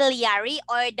auxiliary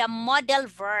or the modal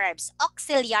verbs.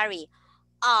 Auxiliary.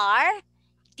 Are,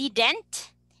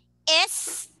 didn't,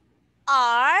 is,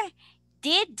 are,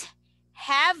 did,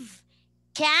 have,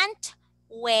 can't,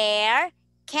 where,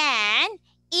 can,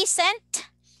 isn't,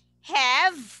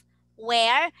 have,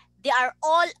 where. They are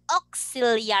all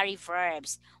auxiliary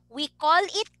verbs. We call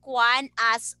it, Kwan,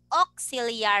 as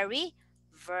auxiliary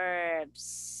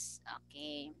verbs.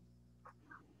 Okay.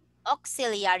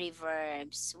 Auxiliary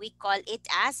verbs. We call it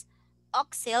as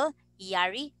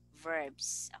auxiliary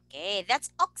verbs. Okay,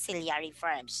 that's auxiliary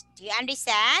verbs. Do you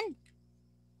understand?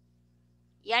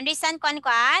 You understand, Kwan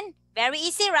Kwan? Very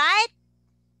easy, right?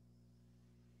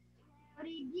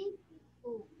 Very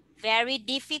difficult. Very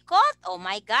difficult? Oh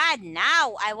my God.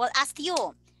 Now, I will ask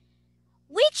you.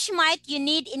 Which might you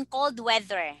need in cold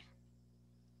weather?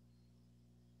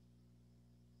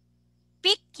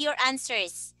 Pick your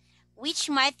answers. Which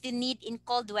might you need in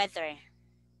cold weather?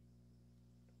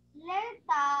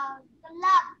 Later,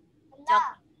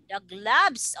 glove. The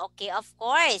gloves. Okay, of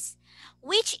course.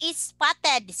 Which is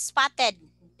spotted? Spotted.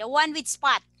 The one with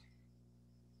spot.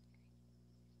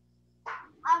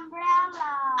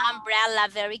 Umbrella. Umbrella.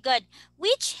 Very good.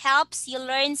 Which helps you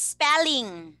learn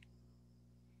spelling?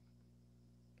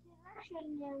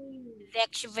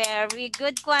 Dictionary. Very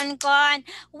good, Kwan Kwan.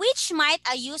 Which might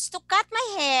I use to cut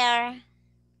my hair?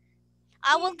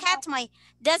 I will cut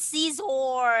the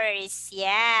scissors.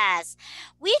 Yes.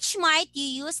 Which might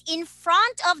you use in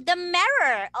front of the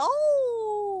mirror?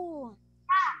 Oh.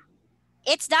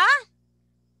 It's the?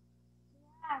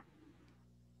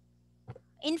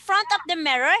 In front of the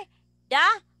mirror,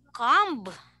 the comb.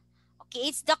 Okay,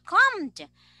 it's the comb.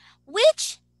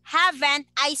 Which haven't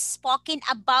I spoken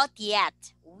about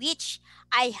yet? Which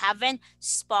I haven't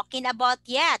spoken about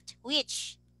yet?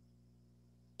 Which?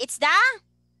 It's the?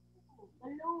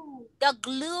 Glue. The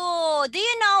glue. Do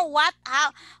you know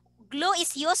how glue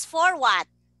is used for what?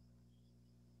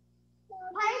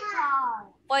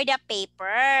 Paper. For the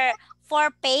paper.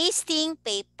 For pasting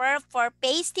paper, for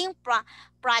pasting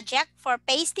project, for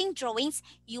pasting drawings,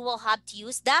 you will have to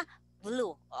use the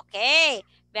glue. Okay.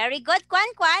 Very good,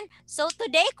 Kwan Kwan. So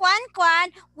today, Kwan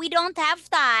Kwan, we don't have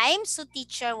time. So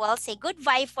teacher will say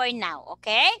goodbye for now.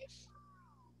 Okay?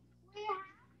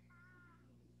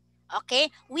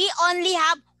 Okay. We only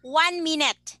have 1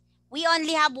 minute. We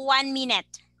only have 1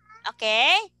 minute.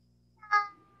 Okay? 1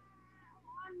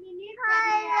 minute.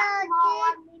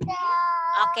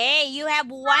 Okay, you have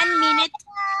 1 minute.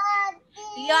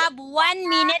 You have 1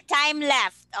 minute time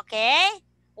left. Okay?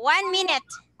 1 minute.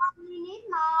 1 minute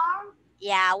more.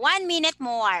 Yeah, 1 minute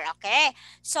more. Okay.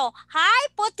 So, hi,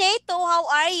 Potato. How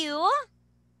are you?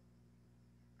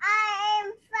 I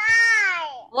am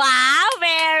fine. Wow,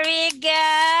 very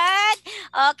good.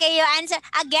 Okay, you answer.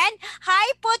 Again,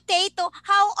 hi, Potato.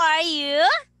 How are you?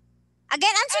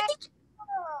 Again, answer.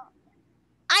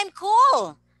 I'm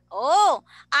cool. Oh,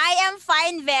 I am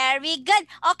fine. Very good.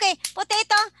 Okay,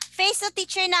 Potato, face the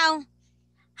teacher now.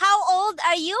 How old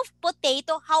are you,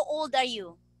 Potato? How old are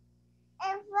you?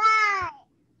 I'm fine.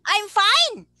 I'm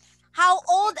fine. How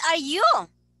old are you?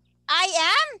 I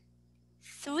am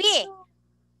 3.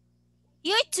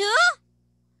 You're 2?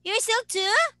 You're still 2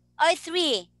 or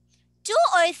 3? 2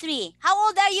 or 3? How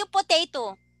old are you,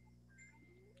 Potato?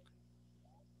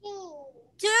 2.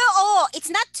 Oh, it's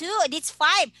not 2. It's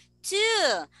 5. 2.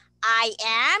 I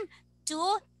am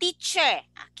 2 teacher.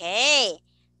 Okay.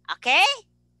 Okay?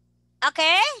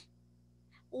 Okay?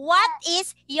 What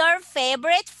is your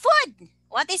favorite food?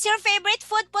 What is your favorite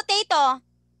food, Potato?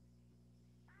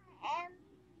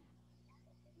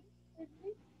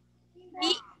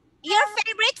 Your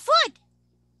favorite food?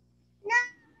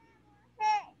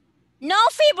 No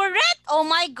favorite? Oh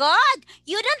my God.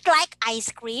 You don't like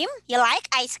ice cream? You like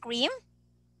ice cream?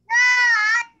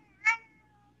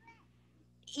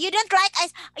 You don't like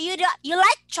ice. You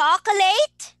like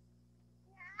chocolate?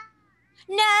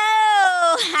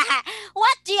 No.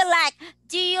 What do you like?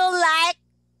 Do you like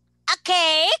a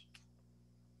cake?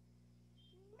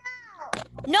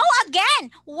 No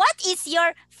again. What is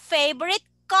your favorite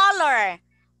color?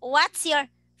 What's your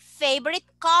favorite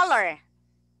color?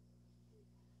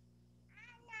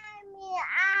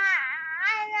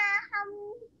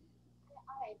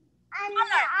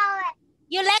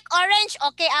 You like orange?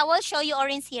 Okay, I will show you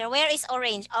orange here. Where is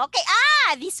orange? Okay,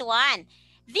 this one.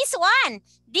 This one.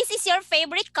 This is your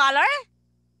favorite color?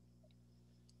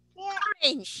 Yeah.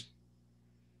 Orange.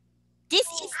 This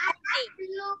is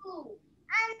blue.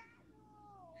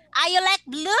 you like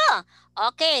blue?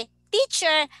 Okay,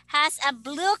 teacher has a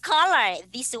blue color.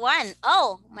 This one.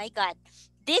 Oh my God.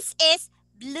 This is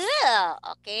blue.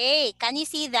 Okay, can you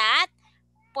see that?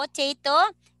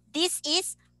 Potato. This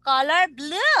is color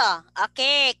blue.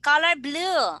 Okay, color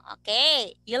blue.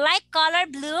 Okay, you like color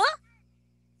blue?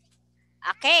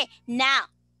 Okay,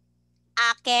 now.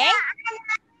 Okay.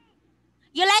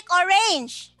 You like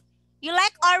orange. You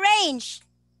like orange.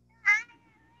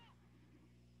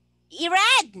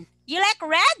 Red. You like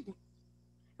red?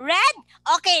 Red?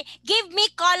 Okay, give me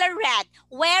color red.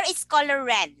 Where is color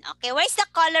red? Okay, where's the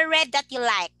color red that you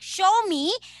like? Show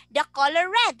me the color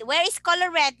red. Where is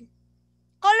color red?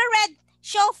 Color red.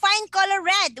 Find color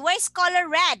red. Where's color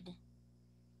red?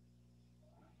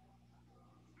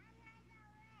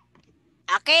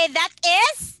 Okay, that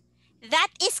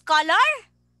is color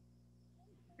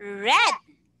red.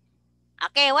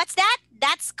 Okay, what's that?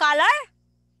 That's color?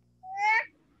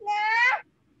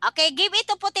 Okay, give it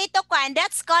to Potato Kwan.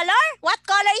 That's color? What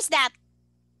color is that?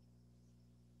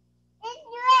 It's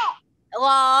red.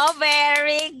 Wow,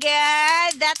 very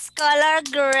good. That's color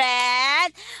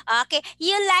red. Okay,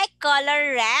 you like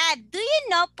color red. Do you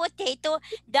know, Potato,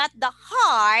 that the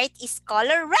heart is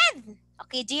color red?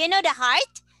 Okay, do you know the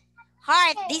heart?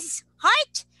 Heart. This is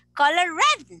heart. Color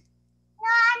red.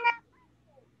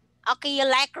 Okay, you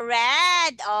like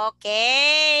red.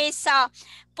 Okay, so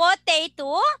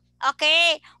Potato.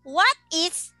 Okay, what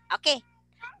is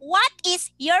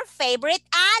your favorite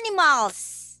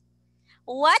animals?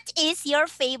 What is your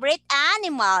favorite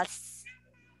animals?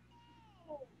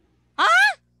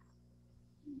 Huh?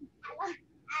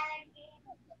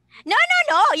 No.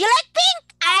 You like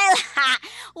pink.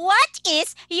 What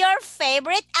is your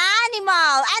favorite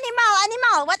animal?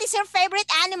 Animal. What is your favorite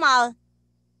animal?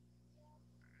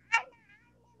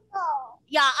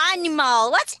 Yeah,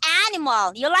 animal. What's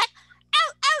animal? You like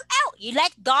ow. You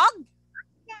like dog?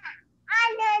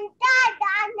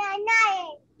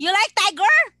 You like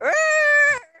tiger?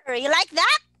 You like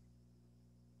that?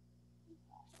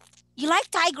 You like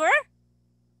tiger?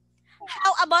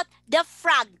 How about the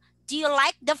frog? Do you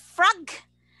like the frog?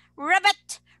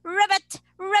 Rabbit.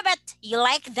 You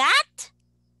like that?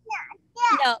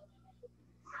 No.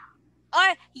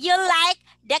 Or you like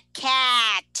the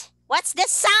cat? What's the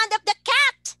sound of the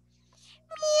cat?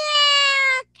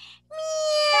 Meow.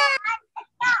 Meow.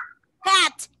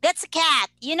 Cat. That's a cat.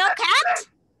 You know cat?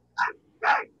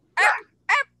 Erp.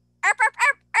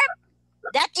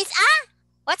 That is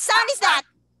what sound is that?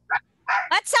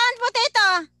 What sound,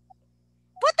 Potato?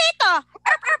 Potato.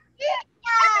 Erp.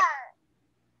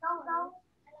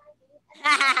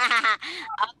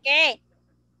 Okay,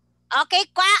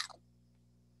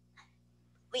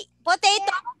 wait,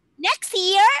 Potato. Next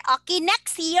year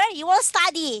you will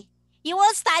study. You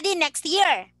will study next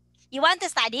year. You want to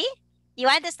study?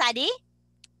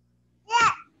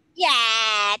 Yeah.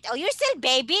 Yeah. Oh, you're still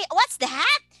baby. What's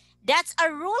that? That's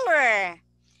a ruler.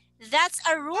 Ruler.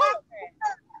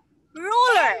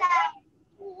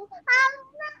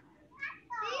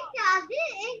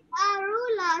 This is a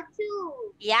ruler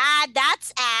too. Yeah,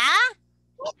 that's a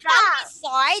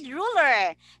trapezoid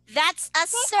ruler. That's a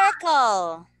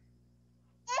circle.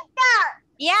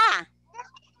 Yeah.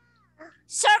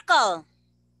 Circle.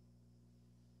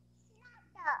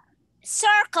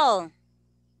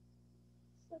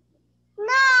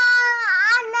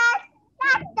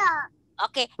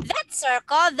 Okay, that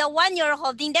circle, the one you're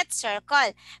holding, that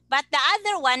circle. But the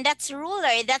other one, that's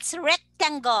ruler, that's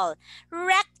rectangle.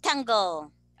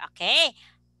 Okay.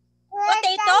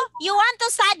 Potato, you want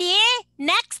to study?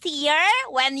 Next year,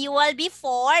 when you will be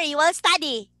 4, you will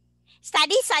study.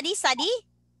 Study?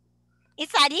 You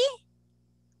study?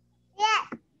 Yeah.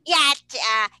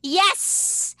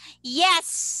 Yes.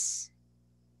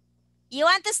 You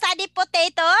want to study,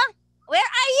 Potato? Where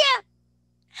are you?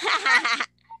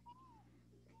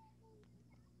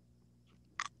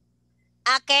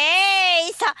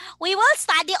 Okay, so we will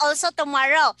study also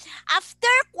tomorrow. After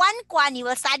Kwan, you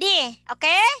will study.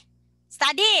 Okay?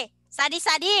 Study.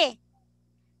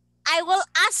 I will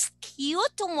ask you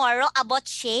tomorrow about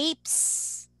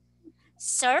shapes.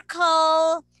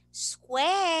 Circle,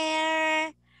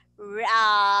 square,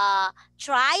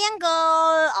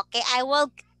 triangle. Okay, I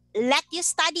will let you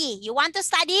study. You want to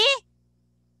study?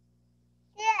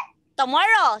 Yeah.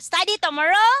 Tomorrow. Study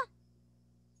tomorrow?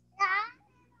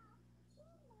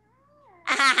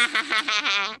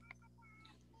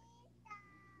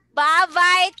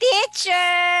 Bye-bye,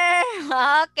 teacher.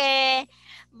 Okay.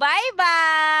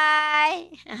 Bye-bye.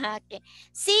 Okay.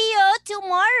 See you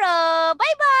tomorrow.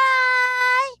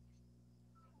 Bye-bye.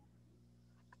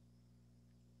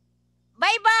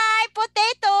 Bye-bye,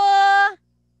 Potato.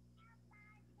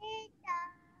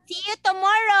 See you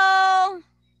tomorrow.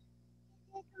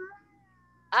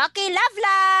 Okay, love,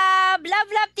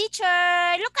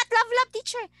 teacher. Look at love,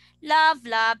 teacher. Love,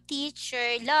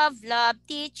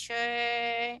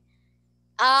 teacher.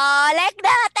 Oh, like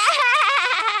that.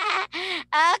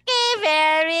 Okay,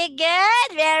 very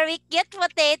good. Very cute,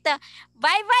 Potato.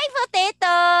 Bye-bye,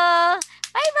 Potato.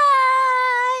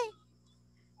 Bye-bye.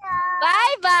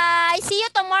 Bye-bye. See you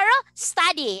tomorrow.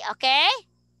 Study, okay?